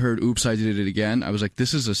 And when I heard "Oops, I Did It Again," I was like,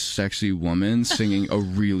 "This is a sexy woman singing a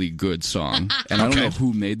really good song." And I don't Okay. know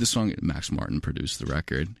who made the song. Max Martin produced the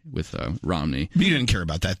record with Romney. You didn't care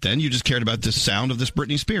about that then. You just cared about the sound of this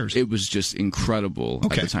Britney Spears. It was just incredible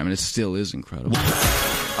Okay. at the time, and it still is incredible.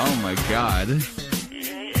 Oh my God.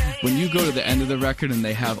 When you go to the end of the record and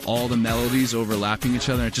they have all the melodies overlapping each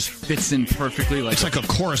other, and it just fits in perfectly. It's like a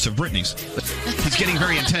chorus of Britney's. It's getting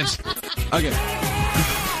very intense. Okay.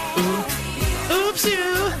 Oops,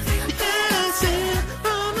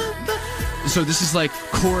 so this is like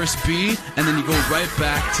chorus B, and then you go right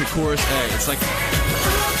back to chorus A. It's like, oh,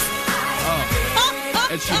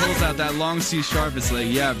 And she holds out that long C sharp. It's like,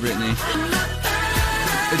 yeah, Brittany.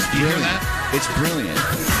 It's You hear brilliant. that? It's brilliant.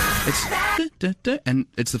 It's and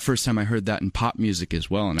it's the first time I heard that in pop music as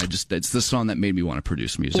well. And it's the song that made me want to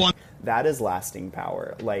produce music. That is lasting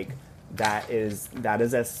power. Like, that is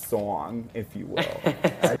a song, if you will.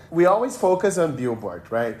 We always focus on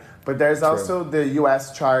Billboard, right? But there's also the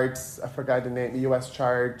U.S. charts. I forgot the name. U.S.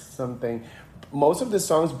 chart something. Most of the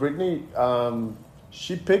songs, Britney,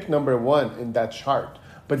 she picked number 1 in that chart.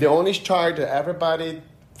 But the only chart that everybody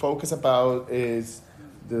focus about is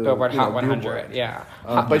the Billboard Hot Billboard. 100. Yeah.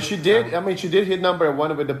 But she did. I mean, she did hit number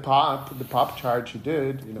 1 with the pop chart. She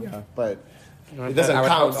did. But it doesn't I would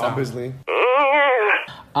count, hope so. obviously.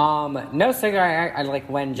 No, so I like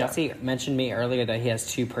when Jesse mentioned me earlier that he has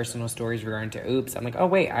 2 personal stories regarding to Oops. I'm like, oh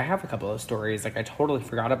wait, I have a couple of stories like I totally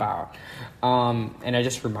forgot about, and I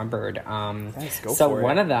just remembered. Go so for it.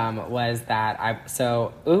 one of them was that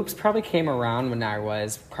Oops probably came around when I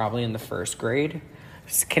was probably in the first grade,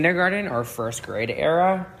 kindergarten or first grade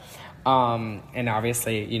era. And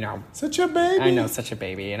obviously, Such a baby. I know, such a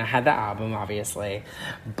baby, and I had the album obviously,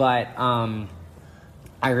 but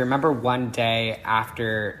I remember one day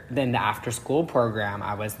in the after school program,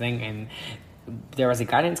 I was thinking there was a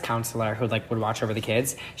guidance counselor who would watch over the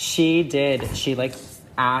kids. She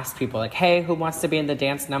asked people hey, who wants to be in the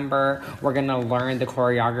dance number? We're gonna learn the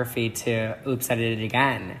choreography to Oops, I Did It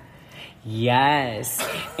Again. Yes.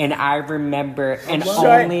 And I remember, and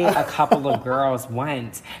only a couple of girls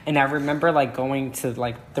went. And I remember going to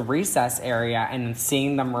the recess area and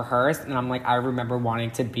seeing them rehearse. And I'm I remember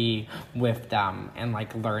wanting to be with them and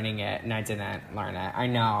learning it. And I didn't learn it. I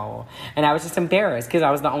know. And I was just embarrassed because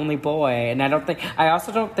I was the only boy. And I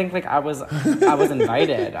also don't think I was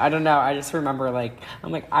invited. I don't know. I just remember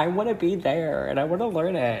I'm I want to be there and I want to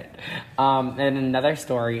learn it. And another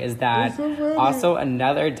story is that also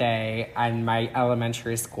another day, in my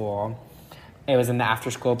elementary school, it was in the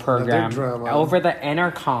after-school program. Over the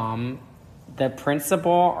intercom, the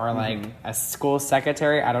principal or a school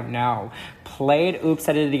secretary, I don't know, played Oops,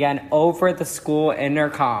 I Did It Again over the school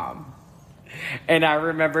intercom. And I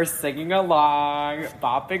remember singing along,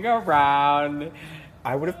 bopping around.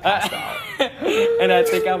 I would have passed out. And I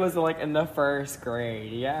think I was in the first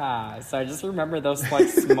grade. Yeah. So I just remember those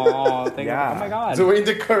small things. Yeah. Oh my God. Doing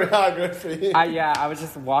the choreography. I was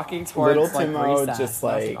just walking towards Little Timo recess. just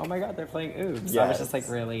I was oh my God, they're playing Oops. I was just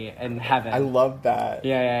really in heaven. I love that.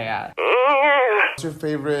 Yeah. What's your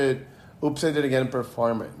favorite Oops, I Did It Again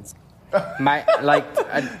performance? My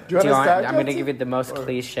Do you understand? I'm gonna give you the most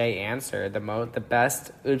cliche answer. The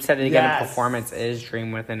best Oops, I Did It Again performance is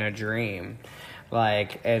Dream Within a Dream.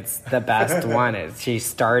 It's the best one. She's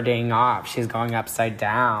starting off. She's going upside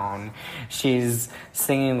down. She's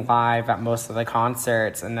singing live at most of the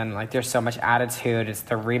concerts. And then, there's so much attitude. It's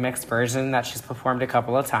the remix version that she's performed a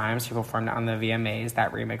couple of times. She performed it on the VMAs,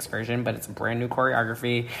 that remix version. But it's a brand new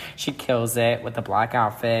choreography. She kills it with the black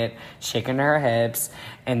outfit, shaking her hips.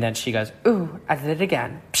 And then she goes, ooh, I did it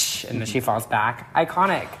again. Psh, and then she falls back.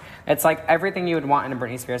 Iconic. It's everything you would want in a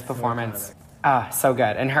Britney Spears performance. So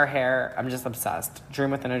good. And her hair, I'm just obsessed.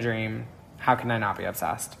 Dream Within a Dream. How can I not be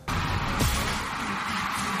obsessed?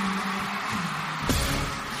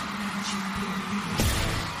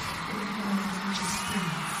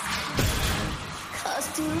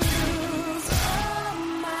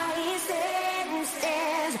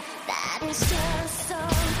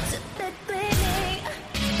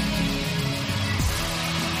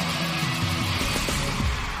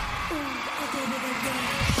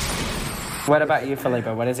 What about you, Felipe?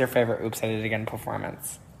 What is your favorite Oops, I Did It Again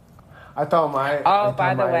performance? I thought my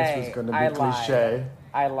by the way, answer was going to be cliche.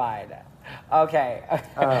 I lied. Okay.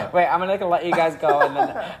 Wait, I'm going to let you guys go. And then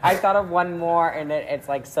I thought of one more, and it's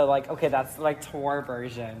okay, that's tour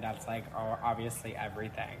version. That's obviously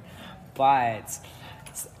everything. But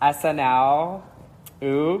SNL,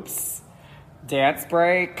 Oops, Dance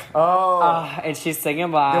Break. Oh. And she's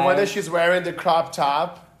singing live. The one that she's wearing the crop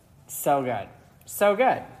top. So good. So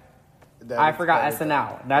good. I forgot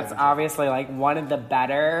SNL. That's obviously one of the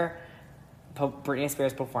better Britney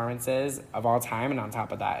Spears performances of all time, and on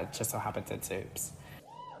top of that, it just so happens it's Oops.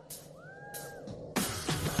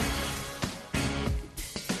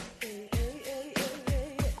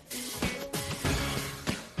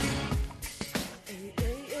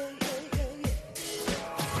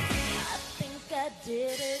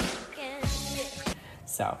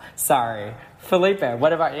 So, sorry. Felipe,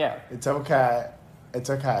 what about you? It's okay. It's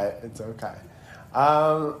okay. It's okay.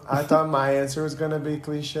 I thought my answer was going to be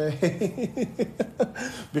cliche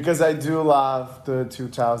because I do love the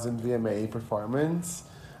 2000 VMA performance.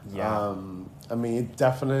 Yeah. I mean,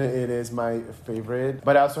 it is my favorite.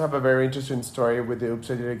 But I also have a very interesting story with the Oops,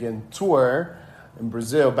 I Did It Again tour in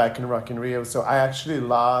Brazil, back in Rock in Rio. So I actually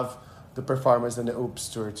love the performance in the Oops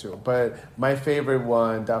tour too. But my favorite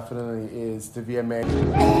one definitely is the VMA.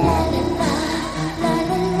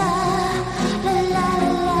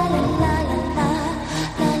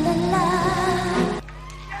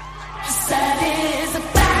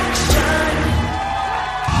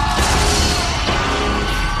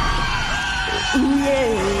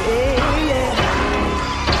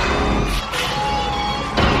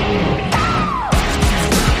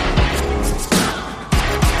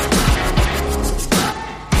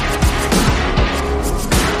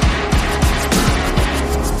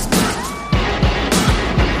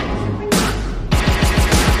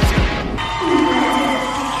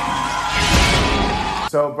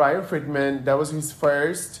 So Brian Friedman, that was his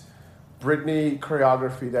first Britney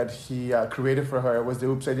choreography that he created for her. It was the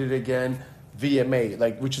Oops, I Did It Again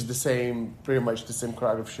VMA, which is pretty much the same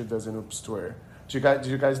choreography she does in Oops tour. Did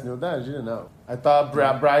you guys know that? I didn't know. I thought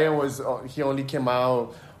Brian he only came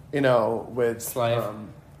out, with Slave.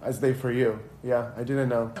 As Day for You. Yeah, I didn't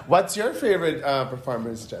know. What's your favorite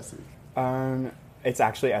performance, Jesse? It's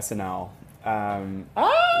actually SNL.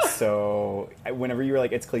 So whenever you were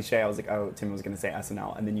like, it's cliche, I was like, oh, Tim was going to say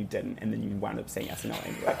SNL, and then you didn't, and then you wound up saying SNL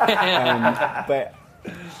anyway. But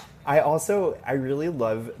I really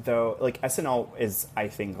love, though, SNL is, I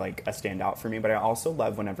think, a standout for me, but I also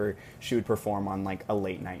love whenever she would perform on, a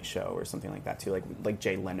late night show or something like that, too, like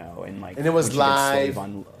Jay Leno, and, And it was live.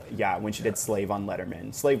 When she did Slave on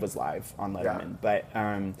Letterman. Slave was live on Letterman, but,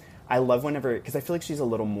 I love whenever, because I feel like she's a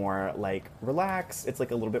little more relaxed. It's a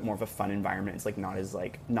little bit more of a fun environment. It's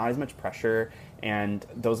not as much pressure. And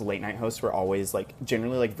those late night hosts were always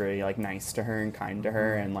generally very nice to her and kind to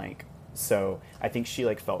her, and so I think she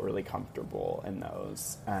felt really comfortable in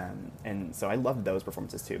those. And so I loved those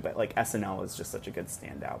performances too. But SNL is just such a good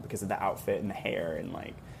standout because of the outfit and the hair and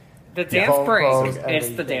the dance break. It's the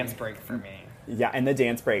everything. dance break for me. Yeah, and the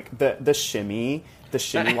dance break, the shimmy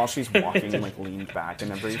while she's walking and leaned back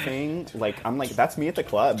and everything. I'm that's me at the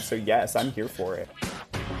club. So yes, I'm here for it.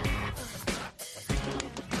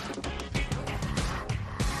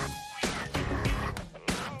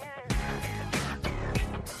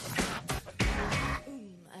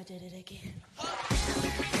 I did it again.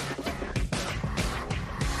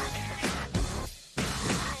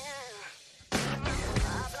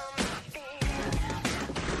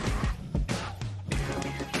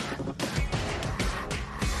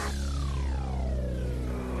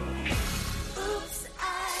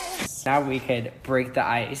 Now we could break the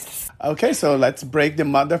ice. Okay, so let's break the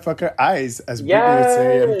motherfucker ice, as Britney would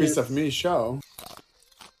say in Piece of Me show.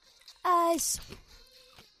 Ice.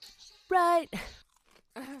 Right.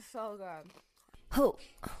 So good. Oh,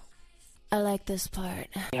 I like this part.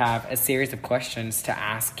 We have a series of questions to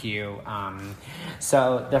ask you.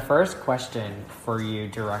 So the first question for you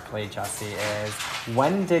directly, Jesse, is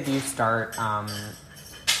when did you start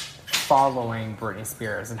following Britney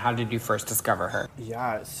Spears, and how did you first discover her?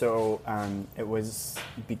 Yeah, so it was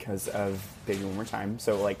because of Baby One More Time,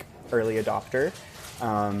 so early adopter,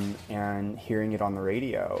 and hearing it on the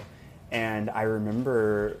radio. And I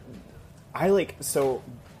remember, I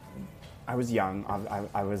was young,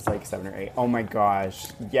 I was 7 or 8. Oh my gosh,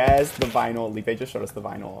 yes, the vinyl. Lipe just showed us the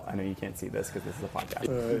vinyl. I know you can't see this because this is a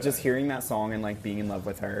podcast. Just hearing that song and being in love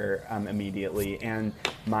with her immediately. And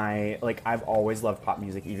I've always loved pop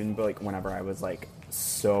music, even whenever I was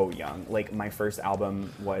so young. My first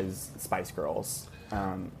album was Spice Girls,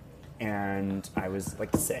 and I was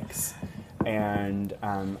 6. And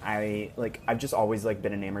I've just always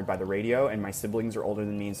been enamored by the radio, and my siblings are older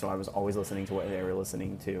than me, so I was always listening to what they were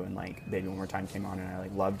listening to, and Baby One More Time came on, and I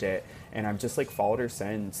loved it, and I've just followed her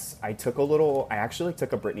since. I actually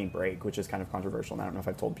took a Britney break, which is kind of controversial, and I don't know if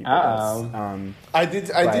I've told people this. I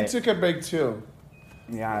did take a break too.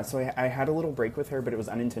 Yeah, so I had a little break with her, but it was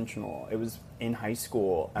unintentional. It was in high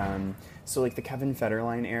school. So the Kevin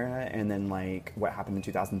Federline era, and then what happened in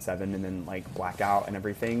 2007, and then Blackout and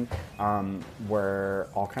everything, were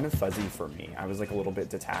all kind of fuzzy for me. I was a little bit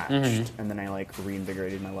detached, and then I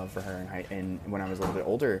reinvigorated my love for her and when I was a little bit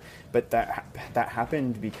older. But that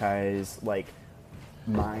happened because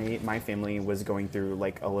my family was going through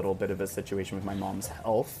a little bit of a situation with my mom's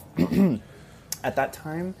health at that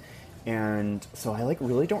time. And so I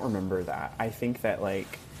really don't remember that. I think that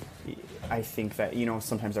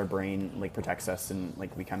sometimes our brain protects us, and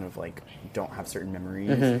we kind of don't have certain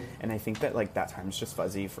memories. And I think that that time's just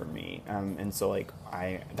fuzzy for me. And so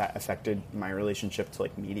that affected my relationship to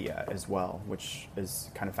media as well, which is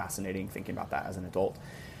kind of fascinating thinking about that as an adult.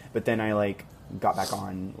 But then I like got back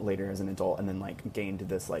on later as an adult, and then like gained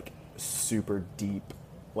this like super deep,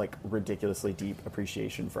 like ridiculously deep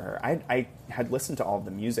appreciation for her. I had listened to all of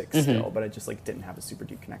the music still, but I just like didn't have a super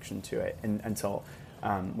deep connection to it until,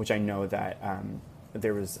 which I know that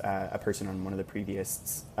there was a person on one of the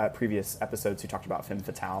previous episodes who talked about Femme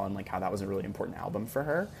Fatale and like how that was a really important album for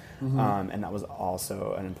her, and that was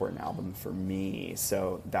also an important album for me.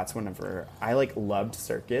 So that's whenever I like loved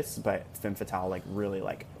Circus, but Femme Fatale like really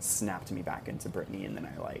like snapped me back into Britney, and then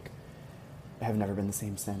I like have never been the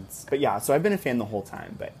same since. But yeah, so I've been a fan the whole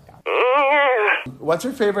time. But yeah. What's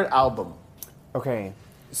your favorite album? Okay,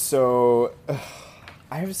 so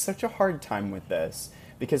I have such a hard time with this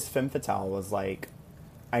because Femme Fatale was like,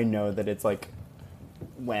 I know that it's like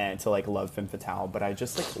went to like love Femme Fatale, but I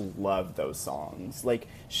just like love those songs. Like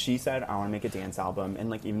she said, I want to make a dance album, and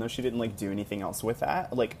like even though she didn't like do anything else with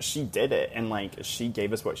that, like she did it, and like she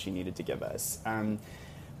gave us what she needed to give us.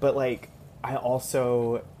 But like I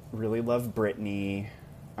also really love Britney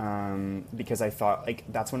because I thought like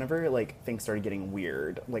that's whenever like things started getting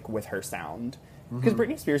weird, like with her sound. Because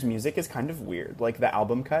Britney Spears' music is kind of weird. Like, the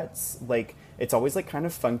album cuts, like, it's always, like, kind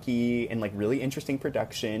of funky and, like, really interesting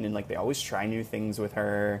production. And, like, they always try new things with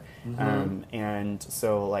her. And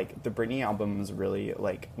so, like, the Britney album was really,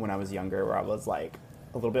 like, when I was younger, where I was, like,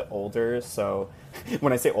 a little bit older. So,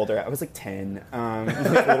 when I say older, I was, like, 10. Like,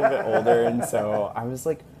 a little bit older. And so, I was,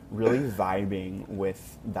 like, really vibing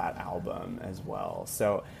with that album as well.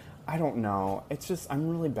 So, I don't know. It's just, I'm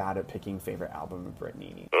really bad at picking favorite album of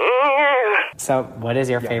Britney. So, what is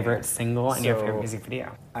your favorite single and your favorite music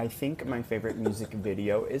video? I think my favorite music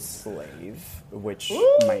video is Slave, which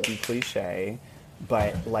might be cliche,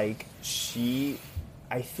 but like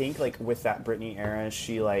I think like with that Britney era,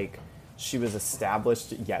 she was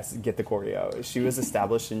established. Yes, get the choreo. She was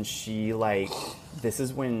established, and she like this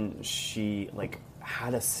is when she like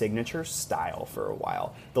had a signature style for a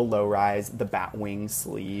while. The low rise, the bat wing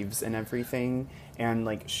sleeves and everything. And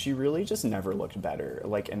like she really just never looked better.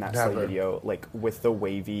 Like in that Slave video, like with the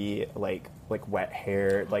wavy, like wet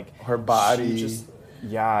hair, like her body.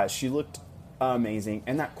 She looked amazing.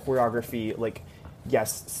 And that choreography, like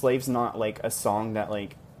yes, Slave's not like a song that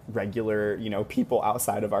like regular, you know, people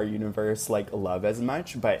outside of our universe like love as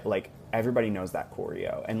much, but like everybody knows that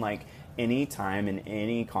choreo. And like any time in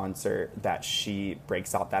any concert that she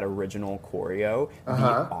breaks out that original choreo, the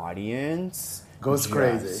audience goes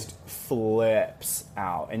crazy, flips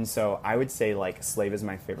out. And so I would say like Slave is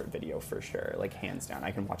my favorite video for sure, like hands down.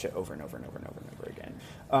 I can watch it over and over and over and over and over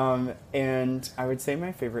again. And I would say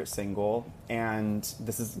my favorite single, and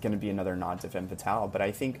this is going to be another nod to Femme Fatale, but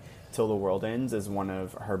I think Till the World Ends is one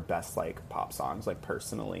of her best like pop songs, like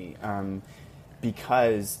personally,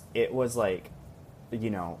 because it was like, you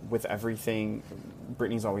know, with everything,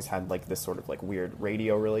 Britney's always had like this sort of like weird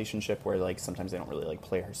radio relationship where like sometimes they don't really like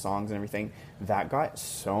play her songs and everything. That got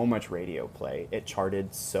so much radio play. It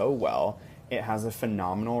charted so well. It has a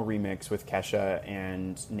phenomenal remix with Kesha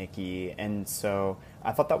and Nicki, and so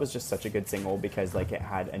I thought that was just such a good single because like it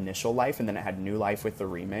had initial life and then it had new life with the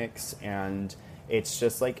remix, and it's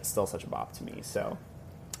just like still such a bop to me. So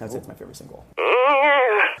that's it's my favorite single.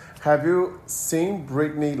 Have you seen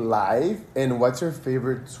Britney live, and what's your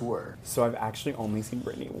favorite tour? So I've actually only seen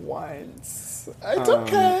Britney once. It's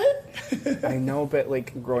okay. I know, but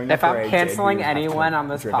like growing up, if I'm canceling anyone on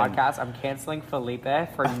this podcast, I'm canceling Felipe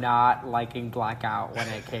for not liking Blackout when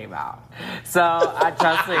it came out. So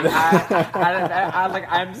trust me,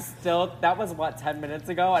 I'm still. That was what 10 minutes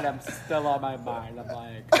ago, and I'm still on my mind. I'm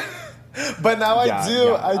like. But now I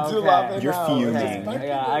do love it. You're now. fuming. Okay.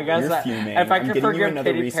 Yeah, I guess You're fuming. If I could forgive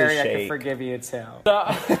Katy Perry, shake. I could forgive you too.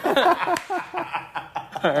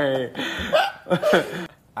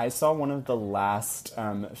 I saw one of the last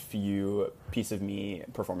few Piece of Me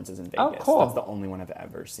performances in Vegas. Oh, cool. That's the only one I've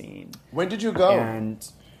ever seen. When did you go? And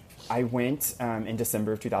I went in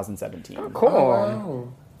December of 2017. Oh, cool. Oh,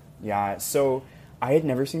 wow. Yeah, so I had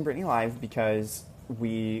never seen Britney live because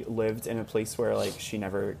we lived in a place where like she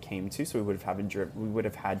never came to, so we would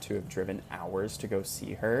have had to have driven hours to go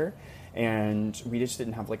see her, and we just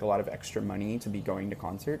didn't have like a lot of extra money to be going to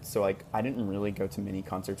concerts. So like I didn't really go to many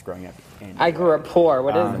concerts growing up. Anyway. I grew up poor.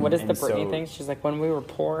 What is the Britney thing? She's like, when we were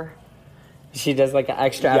poor, she does like an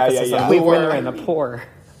extra episode. Yeah. We were in the poor.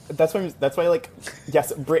 That's why like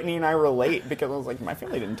yes, Britney and I relate because I was like, my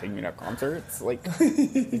family didn't take me to concerts. Like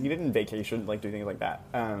you didn't vacation, like do things like that.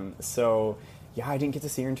 So yeah, I didn't get to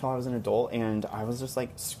see her until I was an adult, and I was just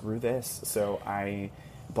like, screw this. So I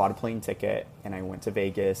bought a plane ticket, and I went to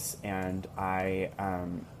Vegas, and I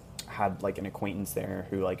had like an acquaintance there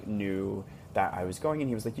who like knew that I was going, and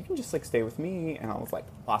he was like, you can just like stay with me. And I was like,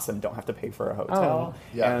 awesome, don't have to pay for a hotel.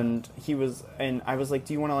 Yeah. And I was like,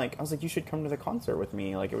 do you want to like, I was like, you should come to the concert with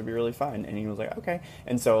me. Like, it would be really fun. And he was like, okay.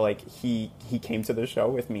 And so like, he came to the show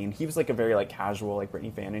with me, and he was like a very like casual like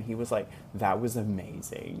Britney fan. And he was like, that was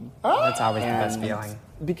amazing. That's always the best feeling.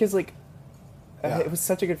 Because like, it was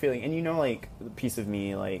such a good feeling. And you know, like, the piece of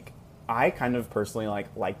me, like, I kind of personally like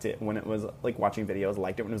liked it when it was like watching videos,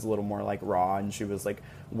 liked it when it was a little more like raw, and she was like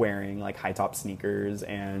wearing like high top sneakers,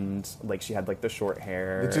 and like she had like the short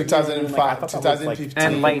hair. The 2005, 2015.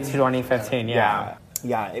 And late 2015, yeah.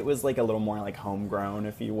 Yeah, it was like a little more like homegrown,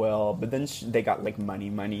 if you will. But then they got like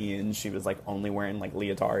money, and she was like only wearing like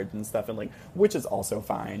leotards and stuff, and like, which is also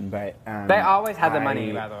fine. But they always had the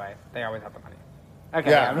money, by the way. They always had the money. Okay.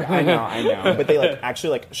 Yeah, I know. But they like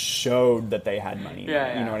actually like showed that they had money.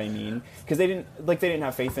 Yeah. You know what I mean? Because they didn't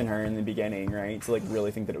have faith in her in the beginning, right? To like really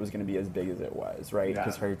think that it was going to be as big as it was, right?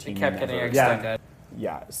 Because her team kept getting extended.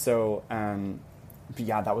 Yeah. So, but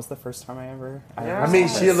yeah, that was the first time I ever. I mean,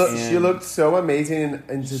 she looked so amazing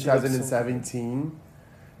in 2017.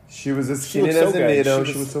 She was as skinny as a needle.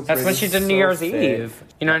 She was so pretty. That's when she did New Year's Eve.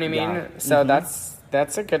 You know what I mean? Yeah. So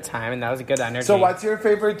that's a good time, and that was a good energy. So what's your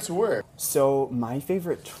favorite tour? So my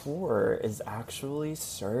favorite tour is actually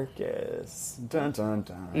Circus. Dun dun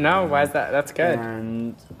dun. No, why is that? That's good.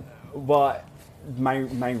 And well, my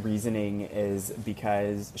reasoning is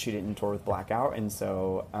because she didn't tour with Blackout, and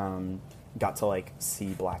so got to like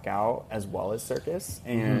see Blackout as well as Circus,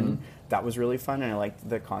 and that was really fun, and I liked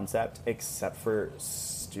the concept, except for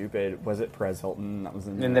stupid. Was it Perez Hilton? That was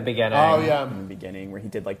in the beginning. Oh yeah, in the beginning where he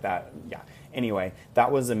did like that. Yeah. Anyway,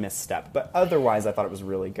 that was a misstep, but otherwise I thought it was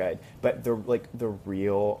really good. But the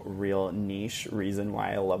real niche reason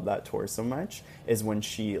why I love that tour so much is when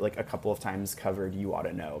she like a couple of times covered "You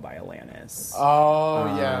Oughta Know" by Alanis. Oh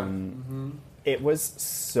yeah. It was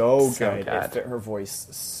so good. It fit her voice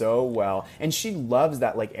so well. And she loves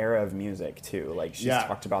that like era of music too. Like she's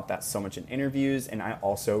talked about that so much in interviews, and I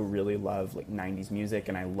also really love like 90s music,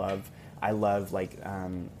 and I love I love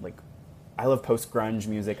post-grunge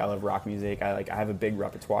music. I love rock music. I have a big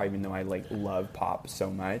repertoire, even though I like love pop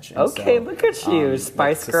so much. And okay, so, look at you,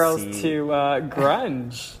 Spice Girls to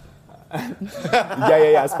grunge.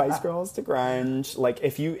 Yeah. Spice Girls to grunge. Like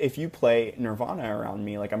if you play Nirvana around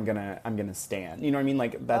me, like I'm gonna stand. You know what I mean?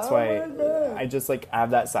 Like that's why I just like have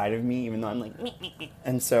that side of me, even though I'm like,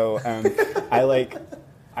 and so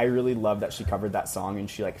I really love that she covered that song, and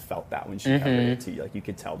she like felt that when she covered it too. Like you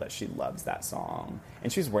could tell that she loves that song,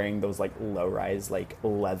 and she's wearing those like low-rise like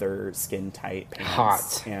leather skin tight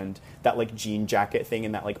pants, and that like jean jacket thing,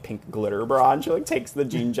 and that like pink glitter bra. And she like takes the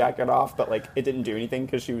jean jacket off, but like it didn't do anything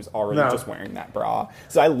because she was already just wearing that bra.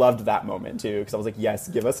 So I loved that moment too, because I was like, yes,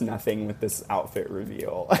 give us nothing with this outfit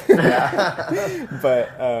reveal.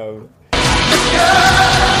 But.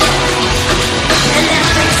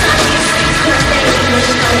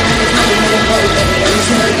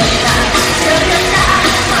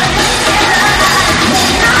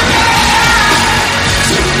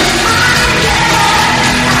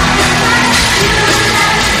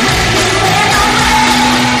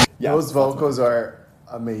 Those vocals are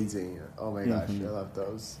amazing. Oh my gosh, I love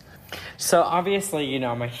those. So obviously, you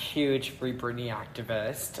know, I'm a huge Free Britney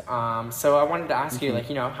activist. So I wanted to ask you, like,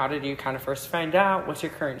 you know, how did you kind of first find out? What's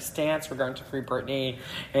your current stance regarding to Free Britney,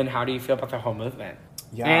 and how do you feel about the whole movement?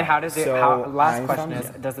 Yeah. And how does it? Last question is,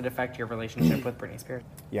 does it affect your relationship with Britney Spears?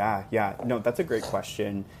 Yeah. No, that's a great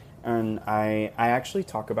question, and I actually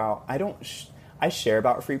talk about. I share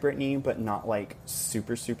about Free Britney, but not like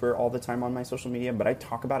super all the time on my social media, but I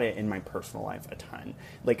talk about it in my personal life a ton.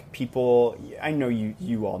 Like people, I know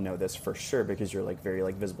you all know this for sure because you're like very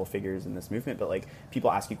like visible figures in this movement, but like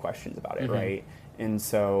people ask you questions about it, right? And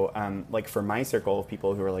so like for my circle of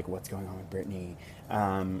people who are like, what's going on with Britney?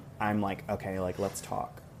 I'm like, okay, like let's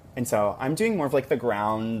talk. And so I'm doing more of like the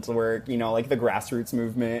groundwork, you know, like the grassroots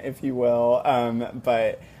movement, if you will.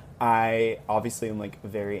 But I obviously am like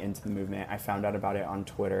very into the movement. I found out about it on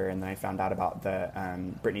Twitter, and then I found out about the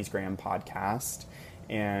Britney's Graham podcast,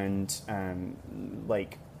 and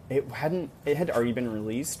like it had already been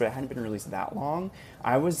released, but it hadn't been released that long.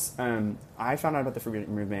 I found out about the Free Britney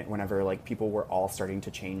movement whenever like people were all starting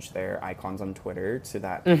to change their icons on Twitter to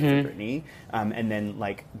that Free Britney, and then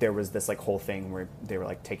like there was this like whole thing where they were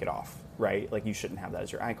like, take it off. Right? Like you shouldn't have that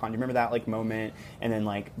as your icon. Do you remember that like moment? And then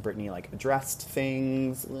like Britney like addressed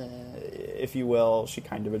things, if you will. She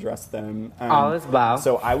kind of addressed them. All is well.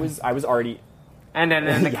 So I was already. And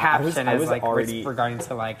then the caption is like already regarding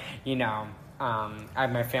to like, you know,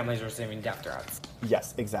 my family's receiving death threats.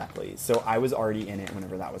 Yes, exactly. So I was already in it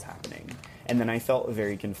whenever that was happening. And then I felt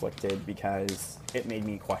very conflicted because it made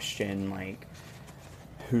me question, like,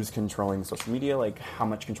 who's controlling social media, like how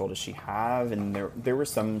much control does she have, and there were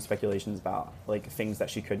some speculations about like things that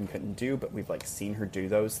she could and couldn't do, but we've like seen her do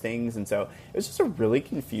those things, and so it was just a really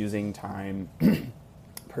confusing time.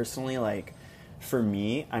 Personally, like for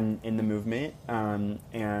me, I'm in the movement,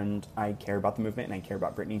 and I care about the movement, and I care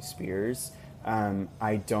about Britney Spears.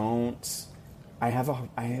 I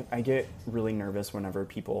get really nervous whenever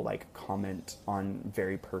people like comment on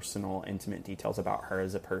very personal, intimate details about her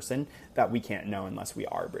as a person that we can't know unless we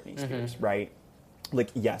are Britney Spears, right? Like,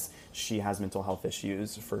 yes, she has mental health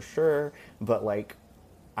issues for sure, but like,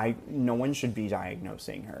 no one should be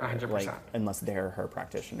diagnosing her 100%. like unless they're her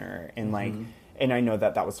practitioner, and like. And I know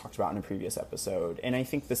that was talked about in a previous episode. And I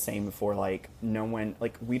think the same for, like, no one...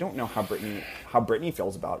 Like, we don't know how Britney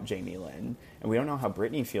feels about Jamie Lynn. And we don't know how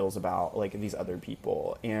Britney feels about, like, these other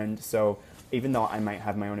people. And so, even though I might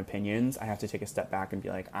have my own opinions, I have to take a step back and be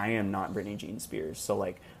like, I am not Britney Jean Spears. So,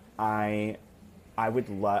 like, I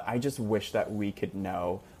just wish that we could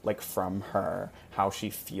know, like, from her how she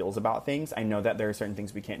feels about things. I know that there are certain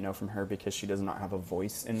things we can't know from her because she does not have a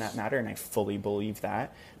voice in that matter, and I fully believe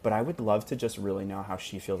that. But I would love to just really know how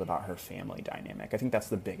she feels about her family dynamic. I think that's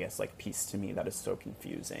the biggest, like, piece to me that is so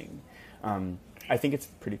confusing. I think it's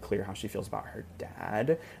pretty clear how she feels about her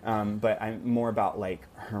dad, but I'm more about, like,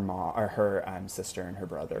 her mom, or her sister and her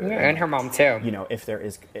brother. Yeah, and her mom, too. You know, if there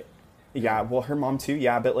is... Yeah, well, her mom too,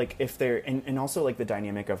 yeah, but, like, if there... And also, like, the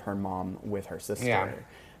dynamic of her mom with her sister. Yeah.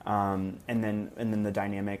 And then the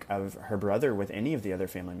dynamic of her brother with any of the other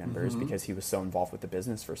family members, because he was so involved with the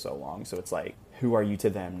business for so long. So it's like, who are you to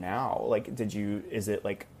them now? Like, is it,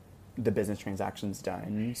 like, the business transaction's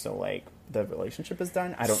done, so, like, the relationship is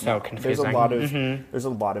done? I don't know. Confusing. There's a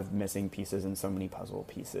lot of missing pieces and so many puzzle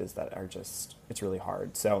pieces that are just... It's really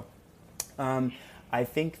hard. So, I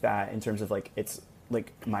think that in terms of, like, it's,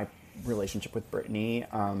 like, my... relationship with Britney,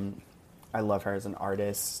 I love her as an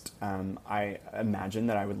artist. I imagine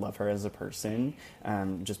that I would love her as a person,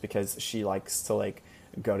 just because she likes to, like,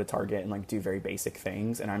 go to Target and, like, do very basic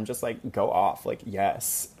things, and I'm just like, go off, like,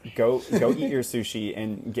 yes, go eat your sushi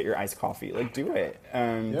and get your iced coffee, like, do it.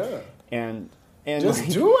 And just like,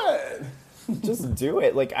 do it. Just do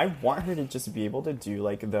it. Like, I want her to just be able to do,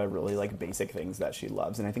 like, the really, like, basic things that she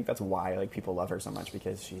loves, and I think that's why, like, people love her so much,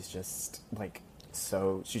 because she's just, like,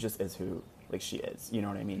 so she just is who, like, she is, you know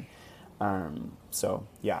what I mean? So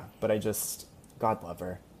yeah, but God love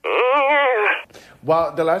her.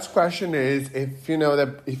 Well, the last question is, if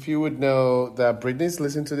you would know that Britney's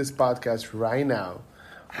listening to this podcast right now,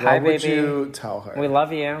 Hi, what would baby. you tell her? We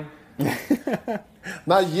love you.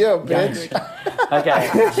 Not you, bitch.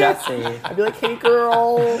 Okay, Jesse. I'd be like, hey,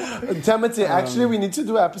 girl. Timothy, actually, we need to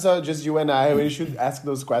do an episode just you and I. We should ask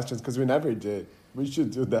those questions because we never did. We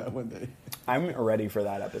should do that one day. I'm ready for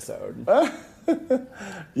that episode.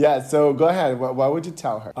 Yeah, so go ahead. What would you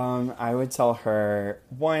tell her? I would tell her,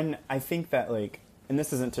 one, I think that, like, and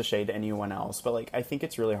this isn't to shade anyone else, but, like, I think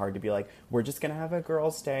it's really hard to be like, we're just gonna have a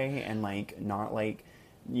girls' day and, like, not, like,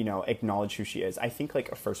 you know, acknowledge who she is. I think,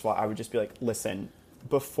 like, first of all, I would just be like, listen,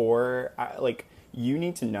 you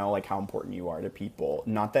need to know, like, how important you are to people.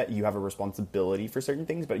 Not that you have a responsibility for certain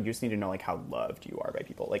things, but you just need to know, like, how loved you are by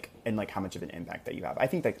people, like, and, like, how much of an impact that you have. I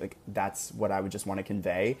think that, like, that's what I would just want to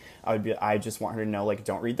convey. I just want her to know, like,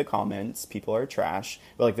 don't read the comments. People are trash.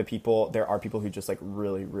 But, like, there are people who just, like,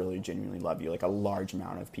 really, really genuinely love you, like, a large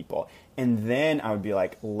amount of people. And then I would be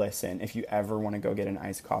like, listen, if you ever want to go get an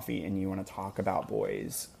iced coffee and you want to talk about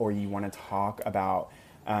boys, or you want to talk about,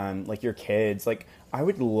 like, your kids, like, I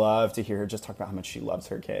would love to hear her just talk about how much she loves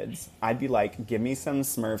her kids. I'd be like, give me some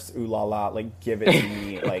Smurfs, ooh la la, like, give it to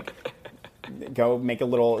me, like, go make a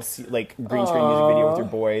little, like, green screen music video with your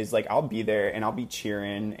boys, like, I'll be there and I'll be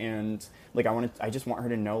cheering, and, like, I just want her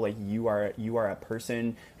to know, like, you are a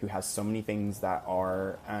person who has so many things that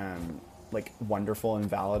are, like, wonderful and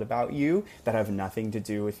valid about you that have nothing to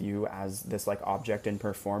do with you as this, like, object and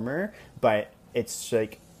performer, but it's,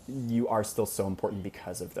 like, you are still so important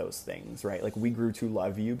because of those things, right? Like, we grew to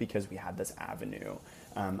love you because we had this avenue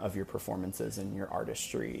of your performances and your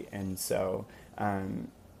artistry. And so I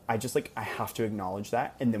have to acknowledge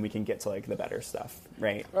that, and then we can get to, like, the better stuff,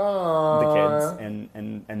 right? Aww. The kids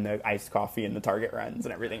and the iced coffee and the Target runs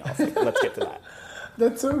and everything else. Like, let's get to that.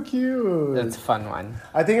 That's so cute. That's a fun one.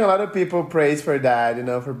 I think a lot of people praise for that,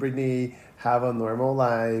 for Britney have a normal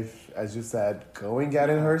life. As you said, going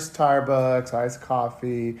getting her Starbucks, iced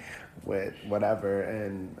coffee, with whatever.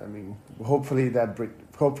 And, I mean, hopefully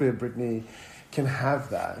Britney can have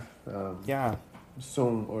that. Yeah.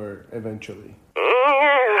 Soon or eventually.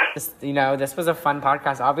 This was a fun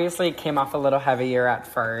podcast. Obviously, it came off a little heavier at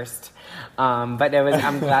first, but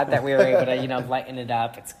I'm glad that we were able to, lighten it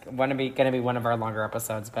up. It's going to be one of our longer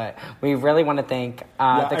episodes, but we really want to thank.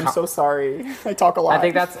 I'm so sorry. I talk a lot. I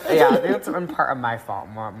think that's in part of my fault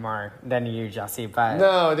more than you, Jesse. But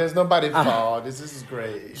no, there's nobody's fault. This is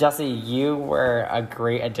great. Jesse, you were a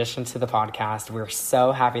great addition to the podcast. We're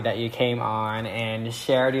so happy that you came on and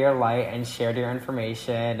shared your light and shared your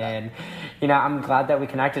information, and I'm glad that we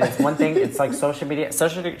connected. It's one thing. It's like social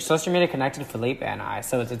media connected Felipe and I.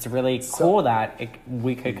 So it's really cool that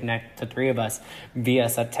we could connect the three of us via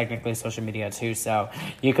technically social media too. So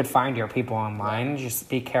you could find your people online. Just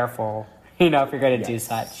be careful, if you're going to do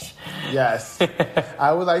such. Yes.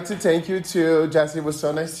 I would like to thank you too, Jesse. It was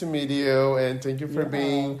so nice to meet you, and thank you for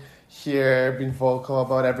being here, being vocal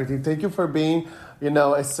about everything. Thank you for being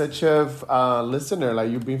as such a listener.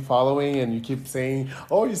 Like, you've been following and you keep saying,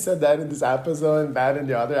 oh, you said that in this episode and that in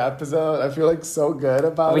the other episode. I feel like so good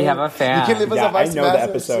about it. We have a fan. You can leave us a voice I know the message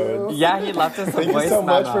episode. too. Yeah, he left us a voice Thank you so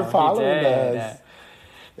much memo. for following us.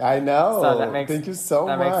 I know. So that makes, thank you so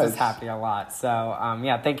much. That makes us happy a lot. So,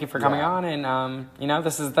 thank you for coming on. And,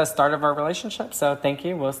 this is the start of our relationship. So thank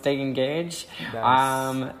you. We'll stay engaged.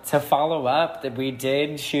 Yes. To follow up, that we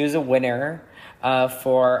did choose a winner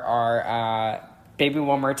for our Baby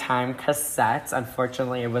One More Time cassettes.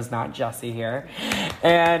 Unfortunately, it was not Jesse here.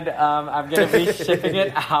 And I'm going to be shipping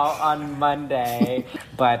it out on Monday.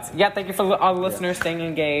 But thank you for all the listeners staying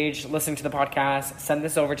engaged, listening to the podcast. Send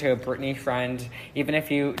this over to a Britney friend. Even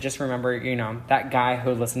if you just remember, that guy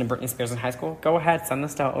who listened to Britney Spears in high school, go ahead, send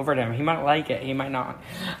this over to him. He might like it. He might not.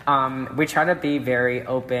 We try to be very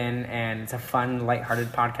open, and it's a fun,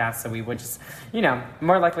 lighthearted podcast. So we would just,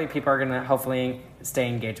 more likely people are going to hopefully stay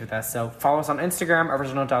engaged with us. So follow us on Instagram,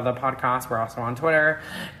 Original Dada Podcast. We're also on Twitter,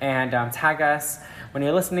 and tag us when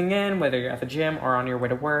you're listening in, whether you're at the gym or on your way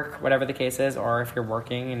to work, whatever the case is, or if you're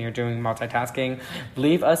working and you're doing multitasking.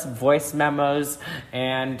 Leave us voice memos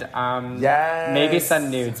and maybe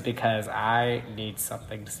send nudes, because I need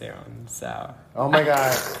something soon. So. Oh my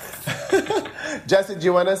God. Jesse, do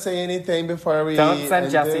you want to say anything before we Don't send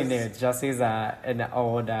end Jesse this? nudes. Jesse's an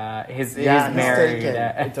old, he's married.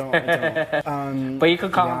 I don't. But you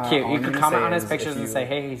could call him cute. You could comment on his pictures and say,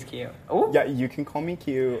 hey, he's cute. Ooh. Yeah, you can call me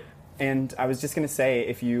cute. And I was just gonna say,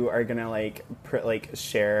 if you are gonna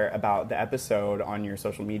share about the episode on your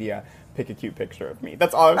social media, pick a cute picture of me.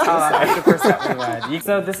 That's all I was gonna say. 100% we would.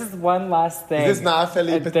 So this is one last thing. This is not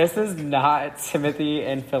Felipe. This is not Timothy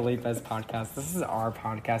and Felipe's podcast. This is our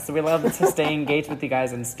podcast. So we love to stay engaged with you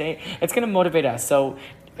guys and it's gonna motivate us. So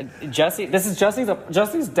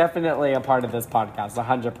Jesse's definitely a part of this podcast,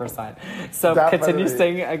 100%. So continue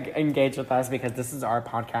staying engaged with us, because this is our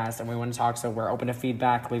podcast and we want to talk. So we're open to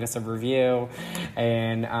feedback. Leave us a review,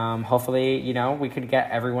 and hopefully, we could get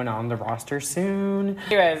everyone on the roster soon.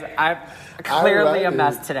 Anyways, I'm clearly a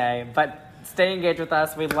mess today, but stay engaged with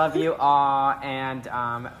us. We love you all, and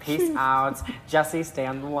peace out. Jesse, stay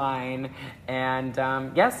on the line, and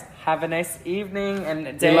yes, have a nice evening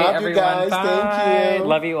and day, love everyone. You guys. Bye. Thank you.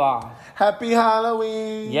 Love you all. Happy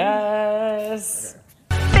Halloween. Yes.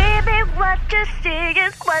 Baby, what you see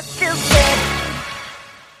is what you get.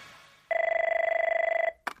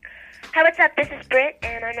 Hi, what's up? This is Britt,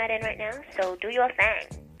 and I'm not in right now, so do your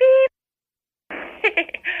thing. Beep.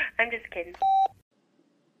 I'm just kidding.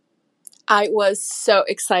 I was so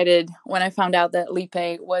excited when I found out that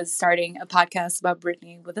Lipe was starting a podcast about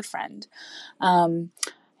Britney with a friend.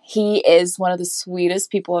 He is one of the sweetest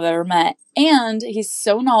people I've ever met, and he's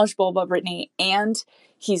so knowledgeable about Britney, and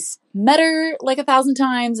he's met her 1,000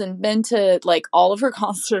 times and been to all of her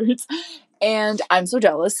concerts, and I'm so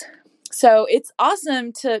jealous. So it's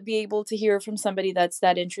awesome to be able to hear from somebody that's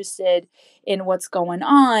that interested in what's going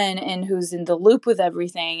on and who's in the loop with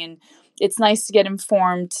everything. And it's nice to get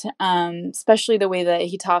informed, especially the way that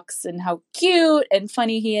he talks and how cute and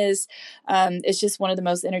funny he is. It's just one of the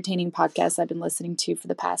most entertaining podcasts I've been listening to for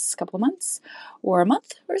the past couple of months, or a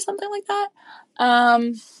month or something like that.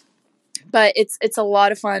 But it's a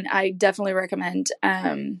lot of fun. I definitely recommend.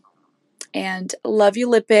 And love you,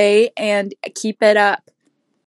 Lipe, and keep it up.